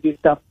credit when they do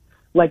stuff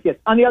like this.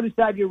 On the other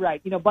side, you're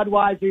right. You know,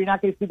 Budweiser, you're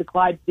not going to see the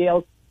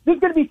Clydesdales. There's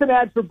going to be some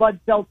ads for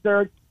Bud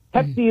Seltzer.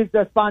 Pepsi is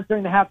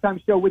sponsoring the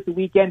halftime show with The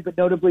Weeknd, but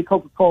notably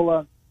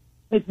Coca-Cola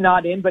is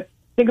not in. But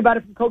think about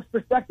it from Coke's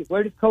perspective.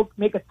 Where does Coke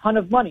make a ton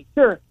of money?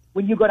 Sure,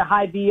 when you go to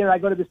Hy-Vee or I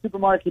go to the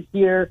supermarket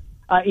here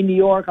in New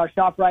York or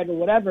ShopRite or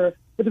whatever,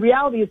 but the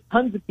reality is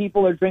tons of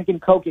people are drinking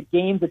Coke at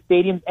games, at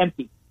stadiums,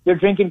 empty. They're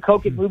drinking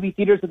Coke at movie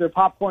theaters with their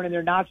popcorn and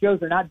their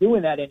nachos. They're not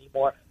doing that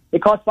anymore.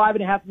 It costs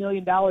 $5.5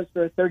 million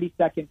for a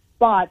 30-second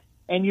spot,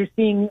 and you're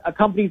seeing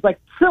companies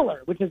like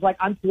Triller, which is like,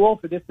 I'm too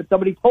old for this, but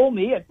somebody told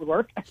me at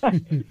work.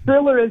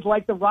 Triller is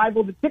like the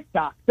rival to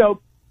TikTok.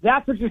 So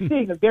that's what you're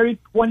seeing, a very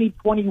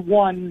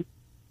 2021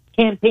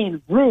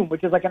 campaign. Vroom,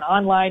 which is like an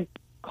online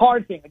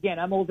car thing. Again,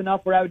 I'm old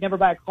enough where I would never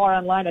buy a car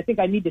online. I think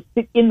I need to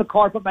sit in the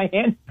car, put my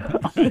hand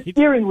on the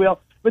steering wheel.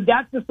 But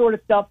that's the sort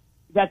of stuff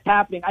that's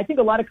happening. I think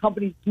a lot of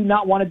companies do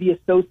not want to be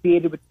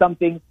associated with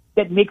something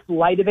that makes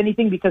light of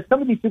anything because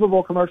some of these Super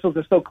Bowl commercials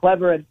are so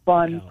clever and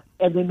fun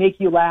and they make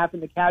you laugh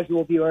and the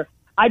casual viewer.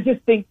 I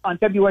just think on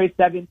February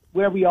 7th,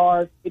 where we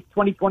are, it's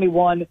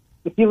 2021.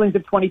 The feelings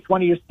of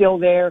 2020 are still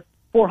there.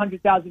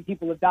 400,000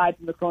 people have died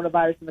from the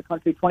coronavirus in the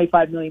country.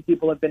 25 million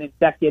people have been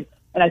infected.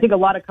 And I think a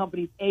lot of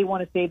companies, A,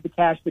 want to save the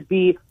cash, but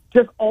B,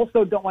 just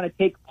also don't want to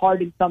take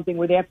part in something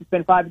where they have to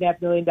spend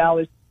 $5.5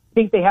 million,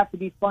 think they have to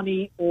be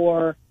funny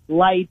or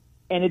light,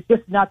 and it's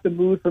just not the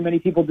mood for many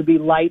people to be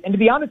light. And to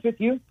be honest with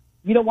you,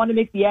 you don't want to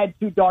make the ad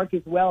too dark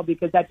as well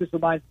because that just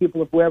reminds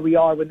people of where we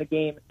are when the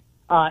game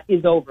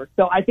is over.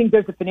 So I think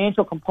there's a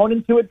financial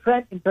component to it,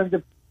 Trent, in terms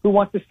of who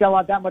wants to shell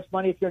out that much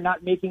money if you're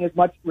not making as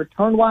much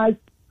return-wise.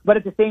 But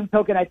at the same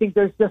token, I think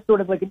there's just sort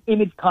of like an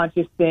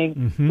image-conscious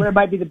thing where it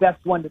might be the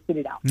best one to sit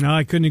it out. No,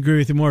 I couldn't agree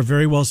with you more.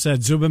 Very well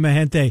said. Zubin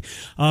Mehenti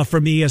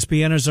from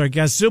ESPN is our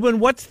guest. Zubin,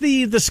 what's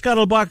the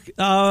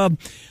scuttlebutt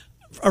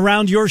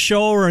around your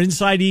show or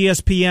inside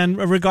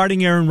ESPN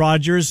regarding Aaron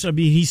Rodgers? I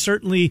mean, he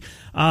certainly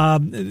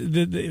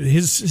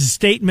His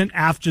statement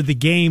after the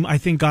game, I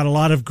think, got a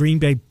lot of Green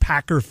Bay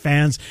Packer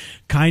fans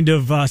kind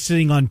of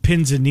sitting on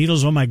pins and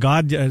needles. Oh my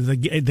God,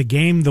 the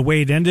game, the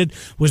way it ended,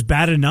 was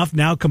bad enough.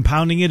 Now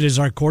compounding it is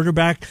our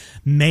quarterback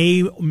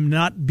may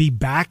not be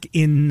back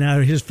in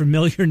his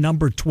familiar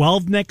number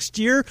 12 next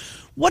year.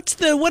 What's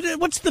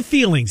the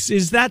feelings?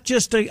 Is that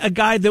just a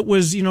guy that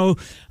was,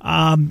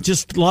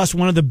 just lost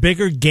one of the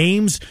bigger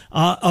games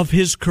of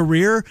his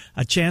career,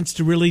 a chance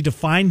to really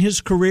define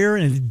his career,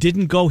 and it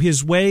didn't go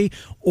his way?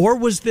 Or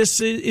is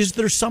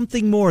there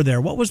something more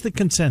there? What was the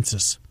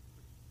consensus?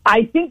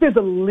 I think there's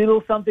a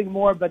little something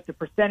more, but the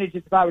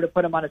percentages, if I were to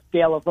put him on a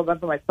scale, if I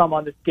put my thumb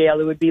on the scale,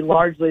 it would be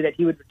largely that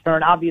he would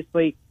return.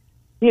 Obviously,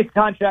 his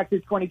contract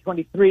is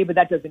 2023, but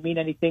that doesn't mean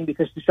anything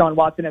because Deshaun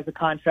Watson has a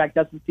contract.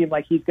 Doesn't seem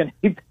like he's going to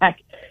be back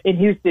in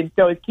Houston.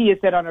 So as Kia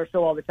said on our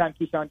show all the time,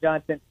 Keyshawn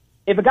Johnson,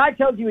 if a guy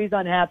tells you he's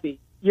unhappy,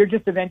 you're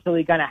just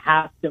eventually going to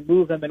have to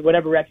move him, and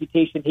whatever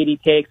reputation hit he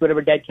takes,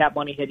 whatever dead cap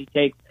money hit he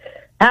takes,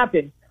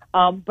 happens.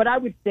 But I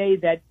would say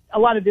that a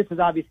lot of this is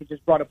obviously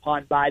just brought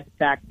upon by the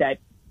fact that,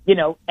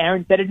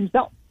 Aaron said it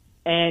himself.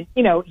 And,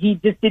 he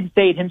just didn't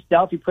say it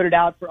himself. He put it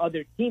out for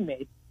other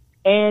teammates.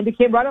 And it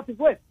came right off his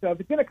lips. So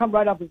if it's going to come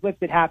right off his lips,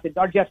 it happens.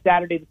 Our Jeff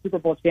Saturday, the Super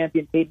Bowl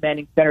champion, Peyton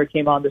Manning center,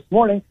 came on this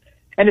morning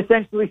and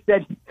essentially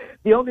said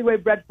the only way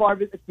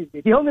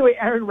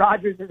Aaron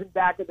Rodgers isn't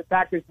back at the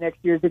Packers next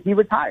year is if he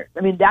retires.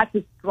 I mean, that's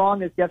as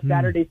strong as Jeff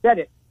Saturday said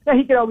it. Now,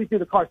 he could always do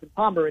the Carson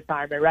Palmer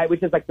retirement, right,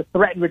 which is like the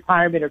threatened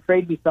retirement or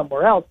trade me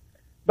somewhere else.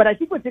 But I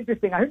think what's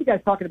interesting, I heard you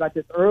guys talking about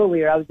this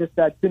earlier. I was just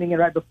tuning in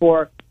right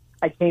before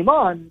I came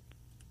on.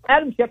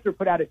 Adam Schefter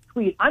put out a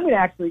tweet. I'm going to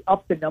actually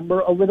up the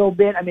number a little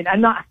bit. I mean,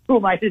 who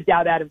am I to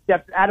doubt Adam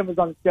Schefter? Adam was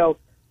on the show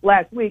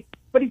last week.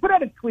 But he put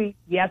out a tweet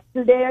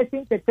yesterday, I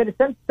think, that said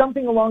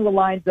something along the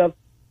lines of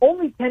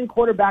only 10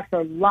 quarterbacks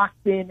are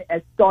locked in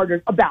as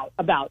starters, about.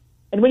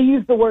 And when you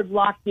use the word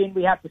locked in,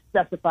 we have to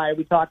specify, are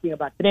we talking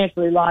about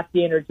financially locked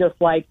in or just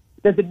like,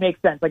 does it make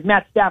sense? Like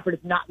Matt Stafford is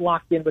not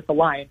locked in with the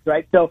Lions,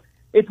 right? So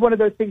it's one of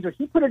those things where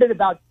he put it at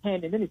about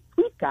 10, and then his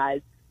tweet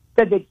guys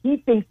said that he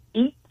thinks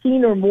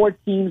 18 or more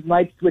teams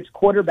might switch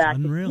quarterbacks.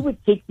 And he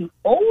would take the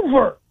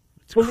over.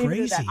 It's Believe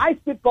crazy. it or not. I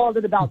spitballed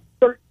at about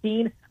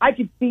 13. I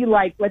could see,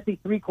 let's say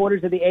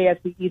 3/4 of the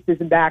AFC East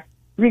isn't back,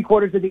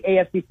 3/4 of the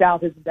AFC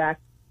South isn't back,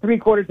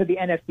 3/4 of the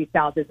NFC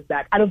South isn't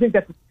back. I don't think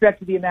that's a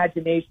stretch of the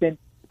imagination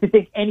to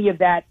think any of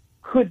that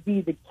could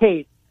be the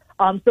case.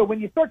 So when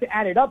you start to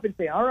add it up and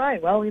say, all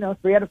right, well,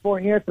 3 out of 4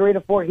 here, 3 out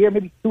of 4 here,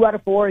 maybe 2 out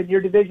of 4 in your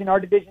division,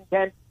 our Division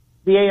 10,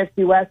 the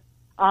AFC West,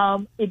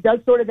 it does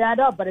sort of add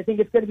up, but I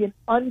think it's going to be an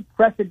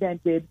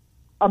unprecedented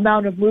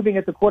amount of moving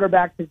at the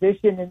quarterback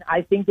position, and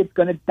I think it's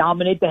going to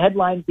dominate the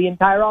headlines the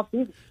entire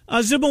offseason.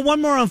 Zubin, one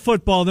more on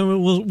football,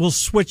 then we'll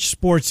switch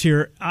sports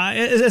here.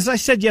 As I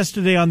said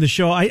yesterday on the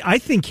show, I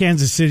think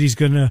Kansas City's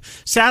going to,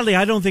 sadly,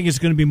 I don't think it's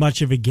going to be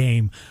much of a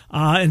game,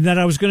 and that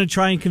I was going to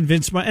try and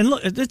convince and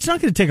look, it's not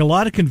going to take a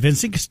lot of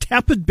convincing because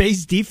Tampa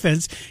Bay's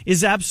defense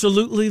is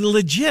absolutely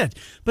legit,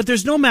 but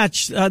there's no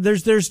match,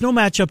 there's no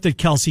matchup that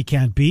Kelsey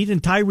can't beat,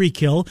 and Tyreek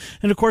Hill,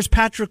 and of course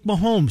Patrick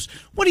Mahomes.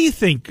 What do you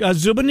think,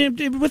 Zubin,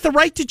 with the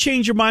right to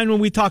change your mind when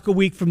we talk a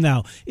week from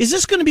now? Is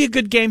this going to be a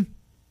good game?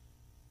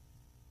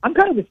 I'm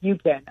kind of with you,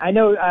 Ken. I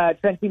know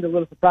Trent seemed a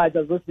little surprised.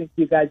 I was listening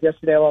to you guys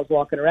yesterday while I was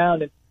walking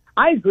around, and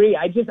I agree.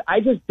 I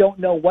just don't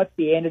know what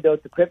the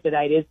antidote to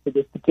kryptonite is to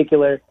this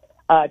particular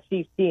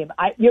Chiefs team.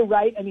 You're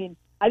right. I mean,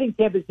 I think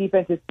Tampa's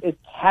defense has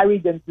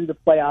carried them through the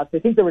playoffs. I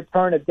think the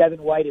return of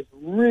Devin White is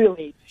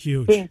really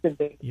huge. Changed some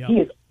things. Yep. He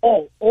is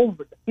all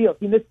over the field.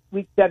 He missed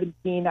Week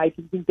 17. I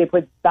think they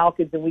played the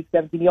Falcons in Week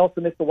 17. He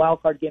also missed the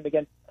wild card game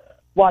against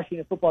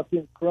Washington football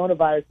team's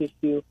coronavirus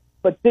issue.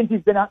 But since he's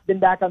been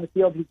back on the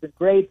field, he's been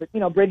great. But,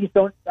 Brady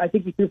Stone, I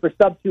think he threw for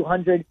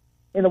sub-200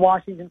 in the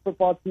Washington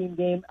football team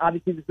game.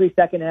 Obviously, the 3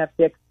 second-half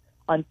picks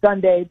on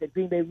Sunday that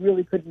Green Bay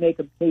really couldn't make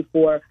him pay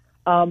for.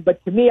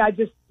 But to me, I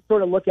just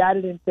sort of look at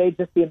it and say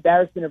just the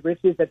embarrassment of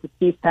riches that the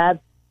Chiefs have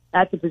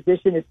at the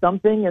position is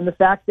something. And the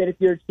fact that if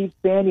you're a Chiefs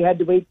fan, you had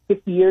to wait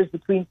 50 years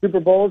between Super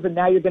Bowls, and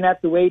now you're going to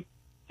have to wait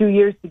 2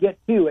 years to get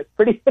 2.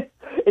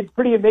 It's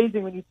pretty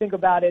amazing when you think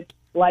about it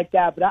like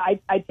that. But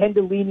I tend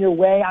to lean your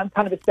way. I'm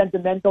kind of a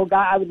sentimental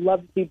guy. I would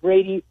love to see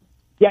Brady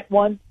get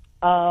one.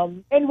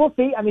 And we'll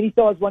see. I mean, he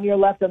still has 1 year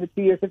left on the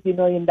 2-year, $50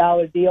 million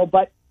deal.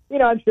 But,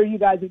 I'm sure you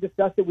guys have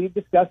discussed it. We've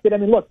discussed it. I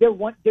mean, look,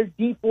 they're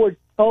Dee Ford's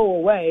toe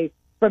away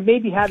from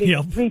maybe having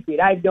a repeat.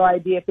 I have no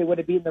idea if they would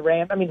have beaten the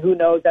Rams. I mean, who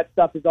knows? That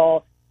stuff is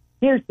all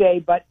hearsay.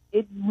 But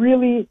it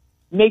really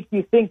makes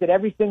you think that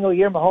every single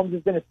year Mahomes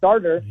has been a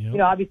starter. Yep.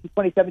 Obviously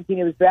 2017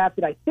 he was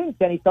drafted, I think,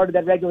 then he started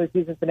that regular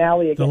season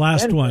finale against the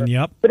last Denver. one,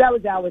 yep. But that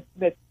was Alex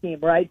Smith's team,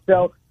 right?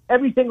 So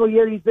every single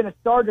year he's been a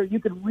starter, you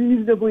could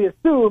reasonably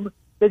assume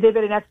that they've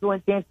had an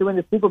excellent chance to win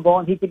the Super Bowl,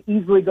 and he could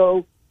easily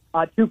go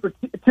 2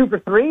 for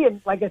 3.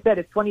 And like I said,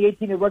 if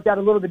 2018 had worked out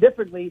a little bit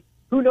differently,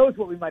 who knows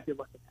what we might be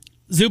looking at.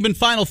 Zubin,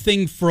 final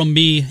thing from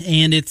me,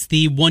 and it's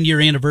the 1 year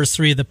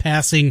anniversary of the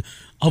passing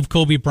of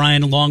Kobe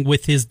Bryant along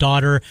with his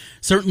daughter.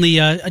 Certainly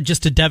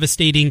just a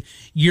devastating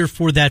year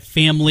for that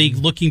family.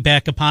 Looking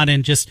back upon it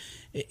and just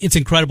it's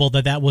incredible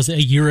that was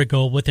a year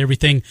ago with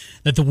everything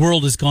that the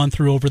world has gone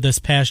through over this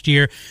past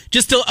year.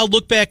 Just a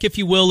look back, if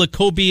you will, at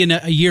Kobe in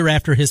a year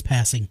after his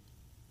passing.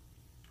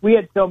 We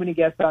had so many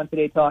guests on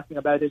today talking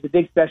about it. There's a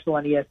big special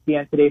on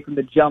ESPN today from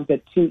the jump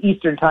at 2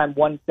 Eastern Time,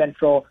 1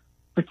 Central.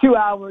 For 2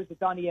 hours,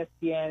 it's on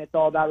ESPN. It's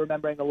all about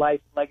remembering the life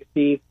and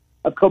legacy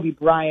of Kobe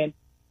Bryant.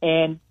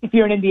 And if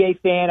you're an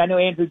NBA fan, I know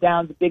Andrew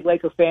Downs, a big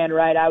Laker fan,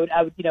 right? I would,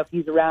 if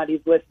he's around,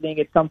 he's listening.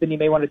 It's something you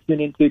may want to tune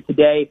into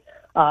today.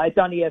 It's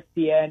on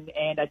ESPN,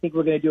 and I think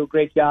we're going to do a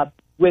great job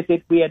with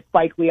it. We had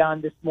Spike Lee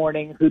on this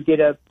morning, who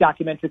did a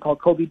documentary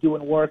called Kobe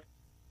Doing Work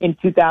in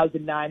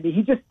 2009.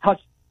 He just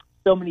touched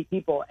so many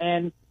people.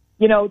 And,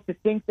 to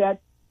think that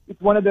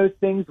it's one of those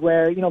things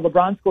where,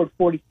 LeBron scored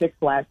 46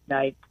 last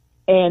night,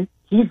 and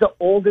he's the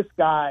oldest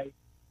guy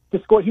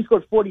to score. He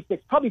scored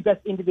 46, probably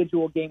best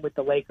individual game with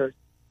the Lakers.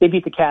 They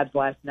beat the Cavs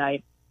last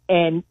night,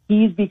 and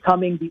he's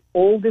becoming the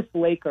oldest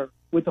Laker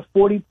with a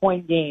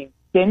 40-point game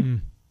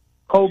since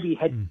Kobe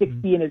had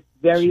 60 in his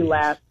very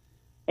last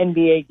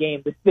NBA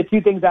game. The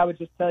two things I would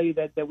just tell you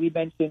that we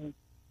mentioned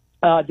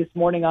this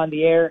morning on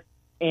the air,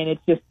 and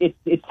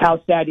it's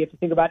how sad. You have to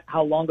think about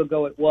how long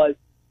ago it was.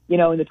 In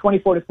the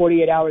 24 to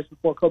 48 hours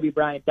before Kobe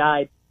Bryant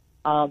died,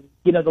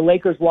 the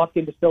Lakers walked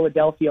into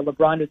Philadelphia.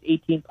 LeBron was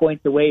 18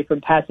 points away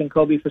from passing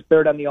Kobe for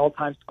third on the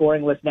all-time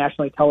scoring list,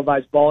 nationally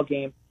televised ball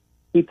game.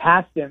 He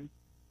passed him,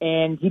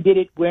 and he did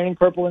it wearing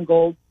purple and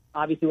gold,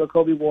 obviously what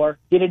Kobe wore.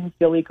 Did it in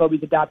Philly,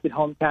 Kobe's adopted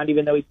hometown,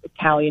 even though he's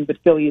Italian, but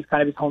Philly is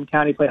kind of his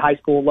hometown. He played high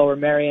school, Lower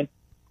Merion,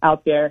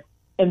 out there.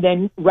 And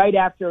then right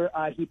after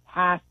he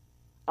passed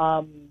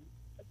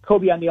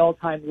Kobe on the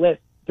all-time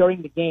list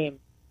during the game,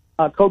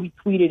 Kobe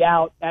tweeted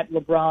out at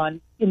LeBron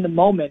in the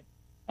moment,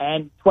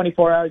 and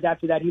 24 hours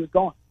after that, he was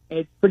gone. And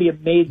it's pretty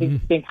amazing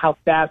to think how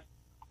fast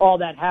all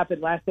that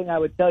happened. Last thing I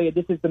would tell you,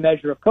 this is the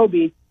measure of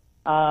Kobe.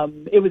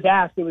 It was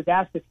asked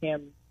of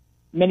him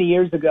many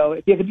years ago,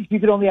 if you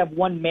could only have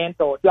one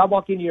mantle, if you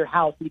walk into your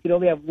house and you could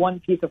only have one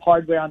piece of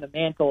hardware on the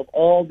mantle of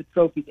all the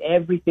trophies,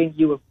 everything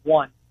you have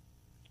won.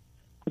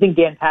 I think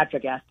Dan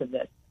Patrick asked him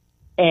this.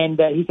 And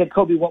he said,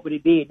 Kobe, what would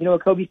it be? And you know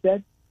what Kobe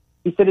said?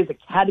 He said his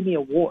Academy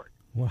Award.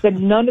 Wow. He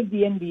said none of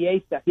the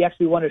NBA stuff. He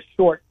actually won a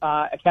short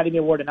Academy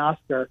Award and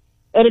Oscar.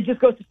 And it just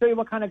goes to show you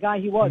what kind of guy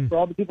he was. For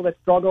all the people that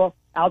struggle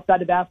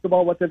outside of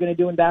basketball, what they're going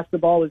to do in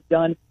basketball is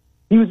done.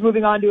 He was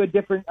moving on to a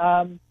different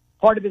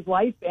part of his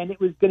life, and it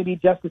was going to be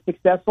just as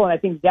successful. And I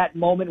think that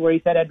moment where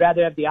he said, I'd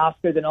rather have the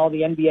Oscar than all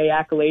the NBA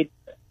accolades,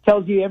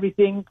 tells you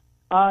everything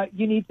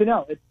you need to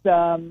know.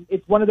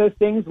 It's one of those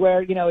things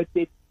where,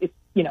 it's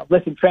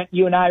listen, Trent,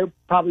 you and I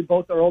probably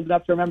both are old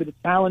enough to remember the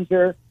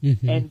Challenger.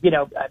 And,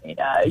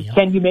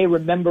 Ken, you may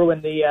remember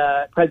when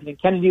the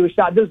President Kennedy was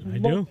shot. Those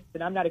moments,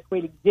 and I'm not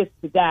equating this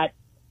to that.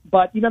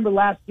 But you remember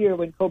last year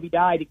when Kobe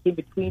died, it came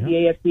between the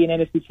AFC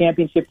and NFC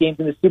championship games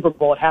and the Super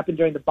Bowl. It happened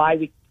during the bye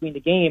week between the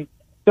games.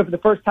 So for the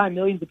first time,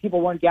 millions of people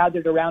weren't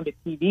gathered around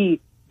a TV.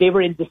 They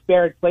were in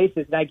disparate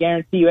places. And I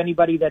guarantee you,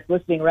 anybody that's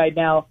listening right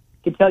now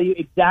can tell you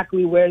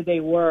exactly where they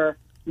were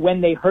when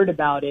they heard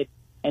about it.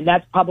 And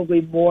that's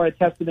probably more a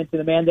testament to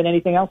the man than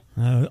anything else.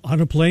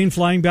 On a plane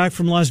flying back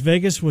from Las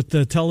Vegas with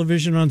the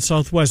television on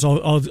Southwest,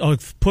 I'll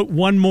put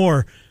one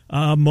more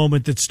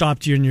moment that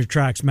stopped you in your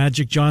tracks.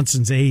 Magic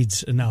Johnson's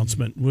AIDS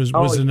announcement was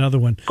another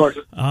one. Of course.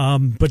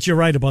 But you're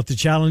right about the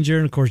Challenger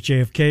and, of course,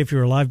 JFK, if you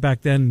were alive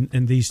back then,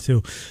 and these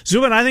two.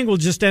 Zubin, I think we'll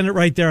just end it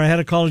right there. I had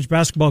a college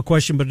basketball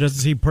question, but it doesn't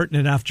seem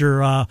pertinent after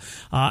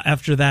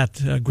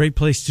that. Great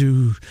place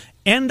to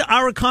end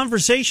our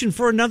conversation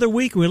for another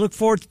week. We look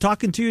forward to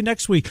talking to you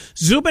next week.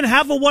 Zubin,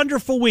 have a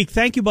wonderful week.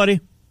 Thank you,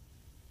 buddy.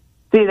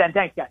 See you then.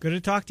 Thanks, guys. Good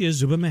to talk to you.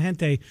 Zubin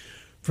Mehenti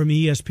from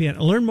ESPN.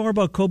 I'll learn more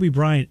about Kobe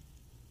Bryant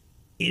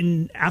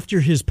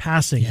after his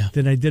passing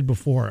than I did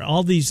before.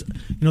 All these,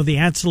 the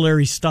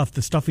ancillary stuff,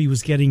 the stuff he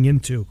was getting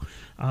into,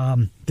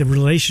 the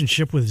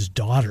relationship with his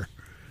daughter.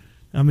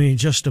 I mean,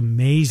 just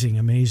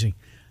amazing.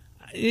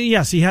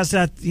 Yes, he has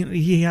that.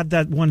 He had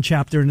that one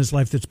chapter in his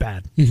life that's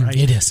bad. Right?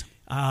 It is.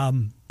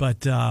 But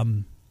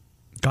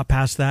got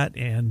past that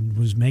and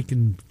was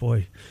making,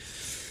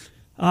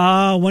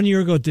 1 year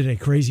ago today.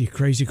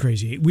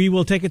 Crazy. We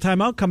will take a time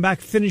out, come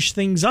back, finish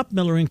things up.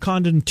 Miller and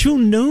Condon, 2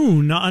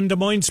 noon on Des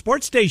Moines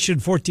Sports Station,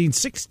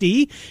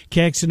 1460,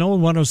 KXNO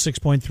and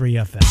 106.3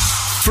 FM.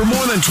 For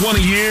more than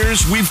 20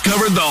 years, we've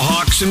covered the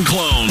Hawks and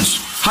Clones,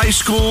 high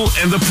school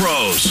and the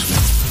pros.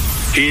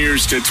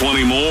 Here's to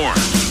 20 more.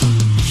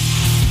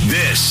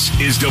 This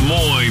is Des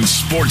Moines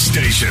Sports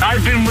Station.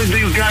 I've been with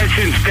you guys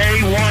since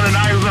day one, and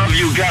I love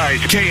you guys.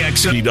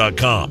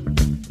 KXNO.com.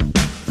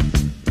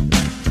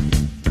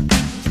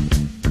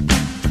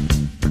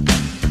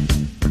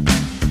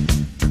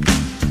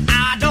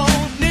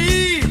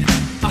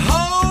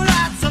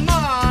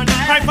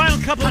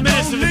 Couple of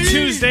minutes of a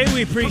Tuesday.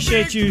 We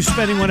appreciate you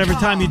spending whatever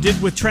time you did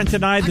with Trent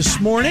and I this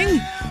morning.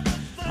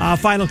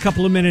 Final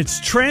couple of minutes.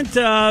 Trent,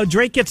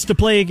 Drake gets to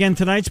play again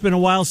tonight. It's been a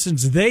while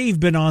since they've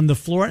been on the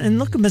floor. And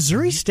look,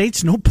 Missouri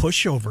State's no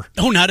pushover.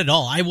 Oh, not at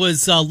all. I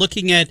was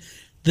looking at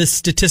the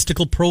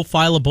statistical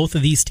profile of both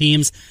of these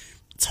teams.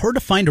 It's hard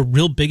to find a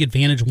real big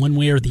advantage one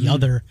way or the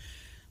other.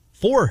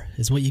 4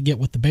 is what you get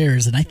with the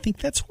Bears, and I think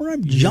that's where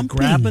I'm You're jumping.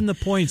 grabbing the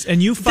points.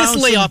 And you found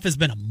this layoff has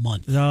been a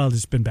month. Oh, this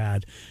has been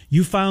bad.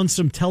 You found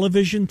some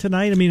television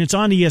tonight? I mean, it's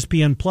on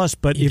ESPN Plus,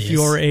 but if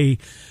you're a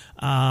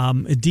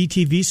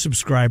DTV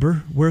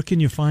subscriber, where can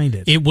you find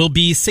it? It will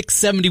be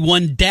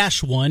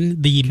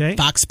 671-1. The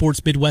Fox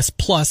Sports Midwest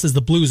Plus, as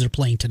the Blues are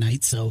playing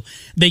tonight, so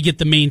they get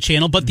the main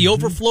channel. But the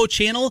Overflow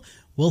channel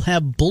will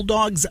have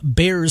Bulldogs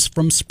Bears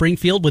from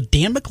Springfield with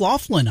Dan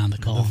McLaughlin on the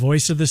call. The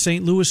voice of the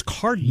St. Louis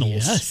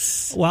Cardinals.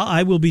 Yes. Well,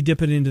 I will be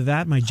dipping into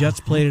that. My Jets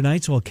play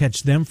tonight, so I'll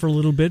catch them for a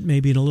little bit,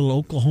 maybe in a little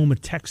Oklahoma,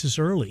 Texas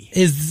early.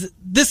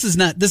 This is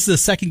the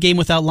second game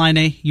without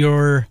Line?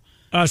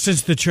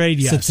 Since the trade,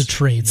 yes. Since the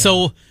trade. Yeah.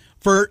 So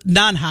for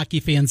non-hockey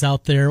fans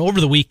out there,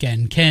 over the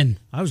weekend, Ken.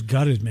 I was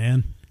gutted,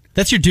 man.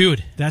 That's your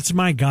dude. That's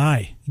my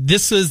guy.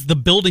 This is the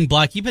building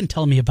block you've been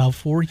telling me about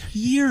for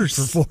years.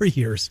 For 4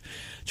 years.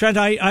 Trent,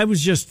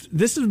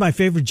 this is my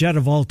favorite Jet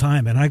of all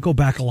time, and I go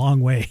back a long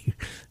way.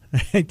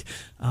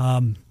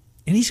 And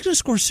he's going to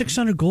score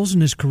 600 goals in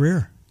his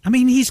career. I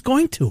mean, he's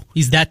going to.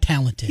 He's that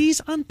talented.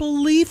 He's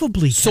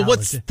unbelievably talented. So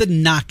what's the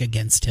knock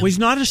against him? Well, he's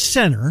not a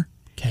center.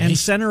 Okay. And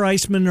center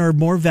icemen are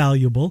more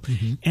valuable.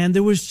 Mm-hmm. And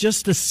there was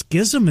just a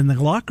schism in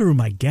the locker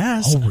room, I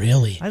guess. Oh,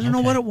 really? I don't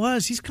know what it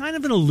was. He's kind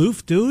of an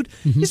aloof dude.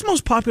 Mm-hmm. He's the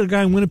most popular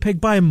guy in Winnipeg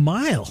by a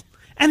mile.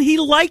 And he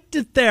liked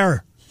it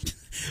there.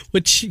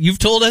 Which you've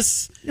told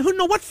us.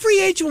 No, what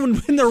free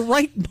agent in their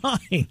right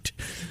mind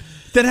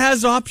that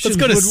has options?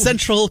 Let's go to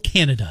Central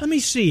Canada. Let me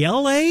see.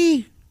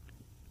 L.A.,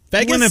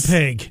 Vegas?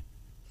 Winnipeg.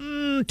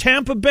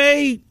 Tampa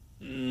Bay,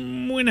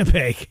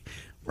 Winnipeg.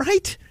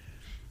 Right?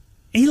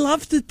 He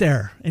loved it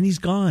there, and he's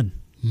gone.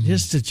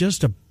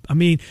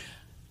 Mm-hmm.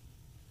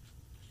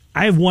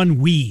 I have one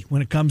we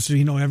when it comes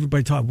to,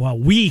 everybody talking, well,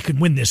 we could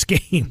win this game.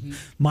 Mm-hmm.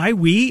 My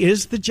we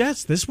is the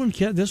Jets. This one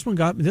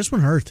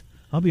hurt.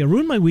 I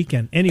ruined my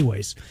weekend.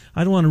 Anyways,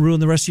 I don't want to ruin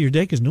the rest of your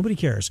day because nobody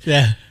cares.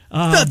 Yeah.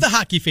 The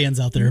hockey fans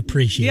out there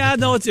appreciate it. Yeah,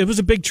 no, it was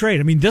a big trade.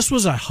 I mean, this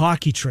was a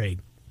hockey trade.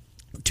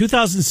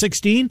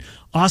 2016,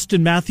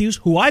 Austin Matthews,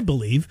 who I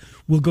believe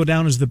will go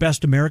down as the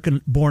best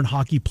American-born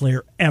hockey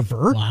player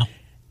ever. Wow.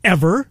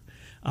 Ever.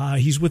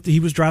 He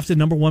was drafted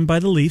number 1 by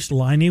the Leafs.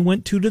 Laine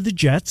went 2 to the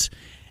Jets.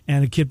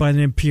 And a kid by the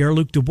name of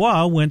Pierre-Luc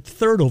Dubois went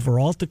 3rd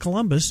overall to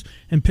Columbus,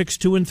 and picks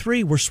 2 and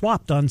 3 were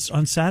swapped on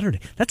Saturday.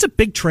 That's a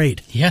big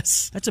trade.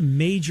 Yes. That's a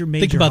major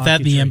Think about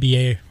that in the trade.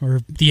 NBA or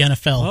the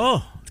NFL.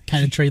 Oh.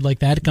 Kind of trade like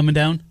that coming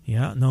down.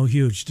 Yeah, no,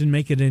 huge. Didn't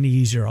make it any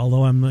easier,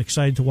 although I'm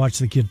excited to watch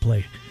the kid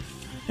play.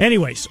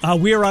 Anyways,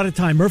 we are out of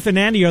time. Murph and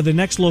Andy are the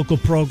next local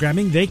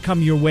programming. They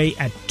come your way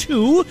at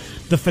 2.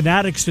 The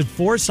Fanatics at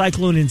 4.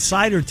 Cyclone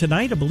Insider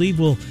tonight, I believe,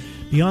 will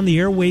be on the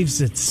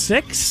airwaves at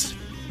 6.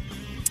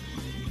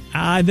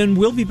 Then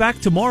we'll be back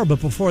tomorrow.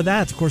 But before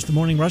that, of course, the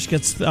Morning Rush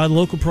gets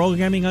local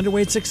programming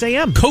underway at 6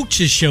 a.m.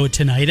 Coaches show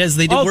tonight as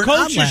they did.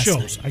 Coaches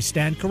shows. I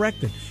stand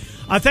corrected.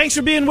 Thanks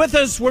for being with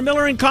us. We're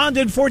Miller and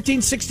Condon,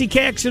 1460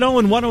 KXNO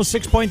and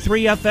 106.3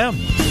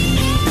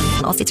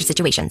 FM. All states or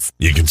situations.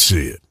 You can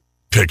see it.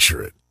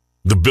 Picture it.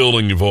 The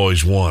building you've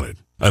always wanted.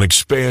 An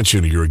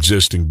expansion of your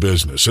existing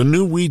business. A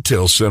new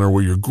retail center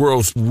where your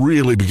growth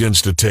really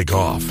begins to take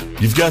off.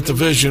 You've got the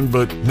vision,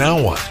 but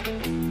now what?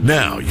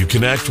 Now you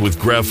connect with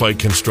Graphite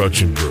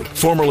Construction Group.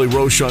 Formerly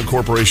Rochon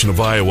Corporation of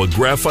Iowa,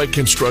 Graphite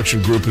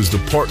Construction Group is the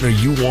partner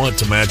you want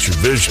to match your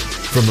vision.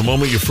 From the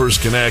moment you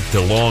first connect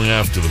to long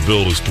after the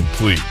build is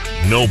complete,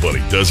 nobody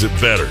does it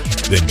better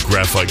than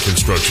Graphite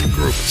Construction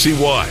Group. See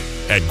why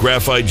at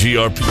Graphite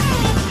GRP.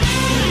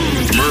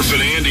 Murph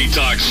and Andy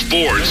talk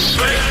sports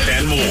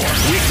and more.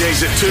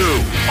 Weekdays at 2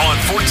 on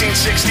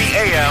 1460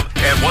 AM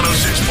and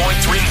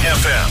 106.3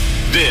 FM.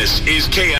 This is KX.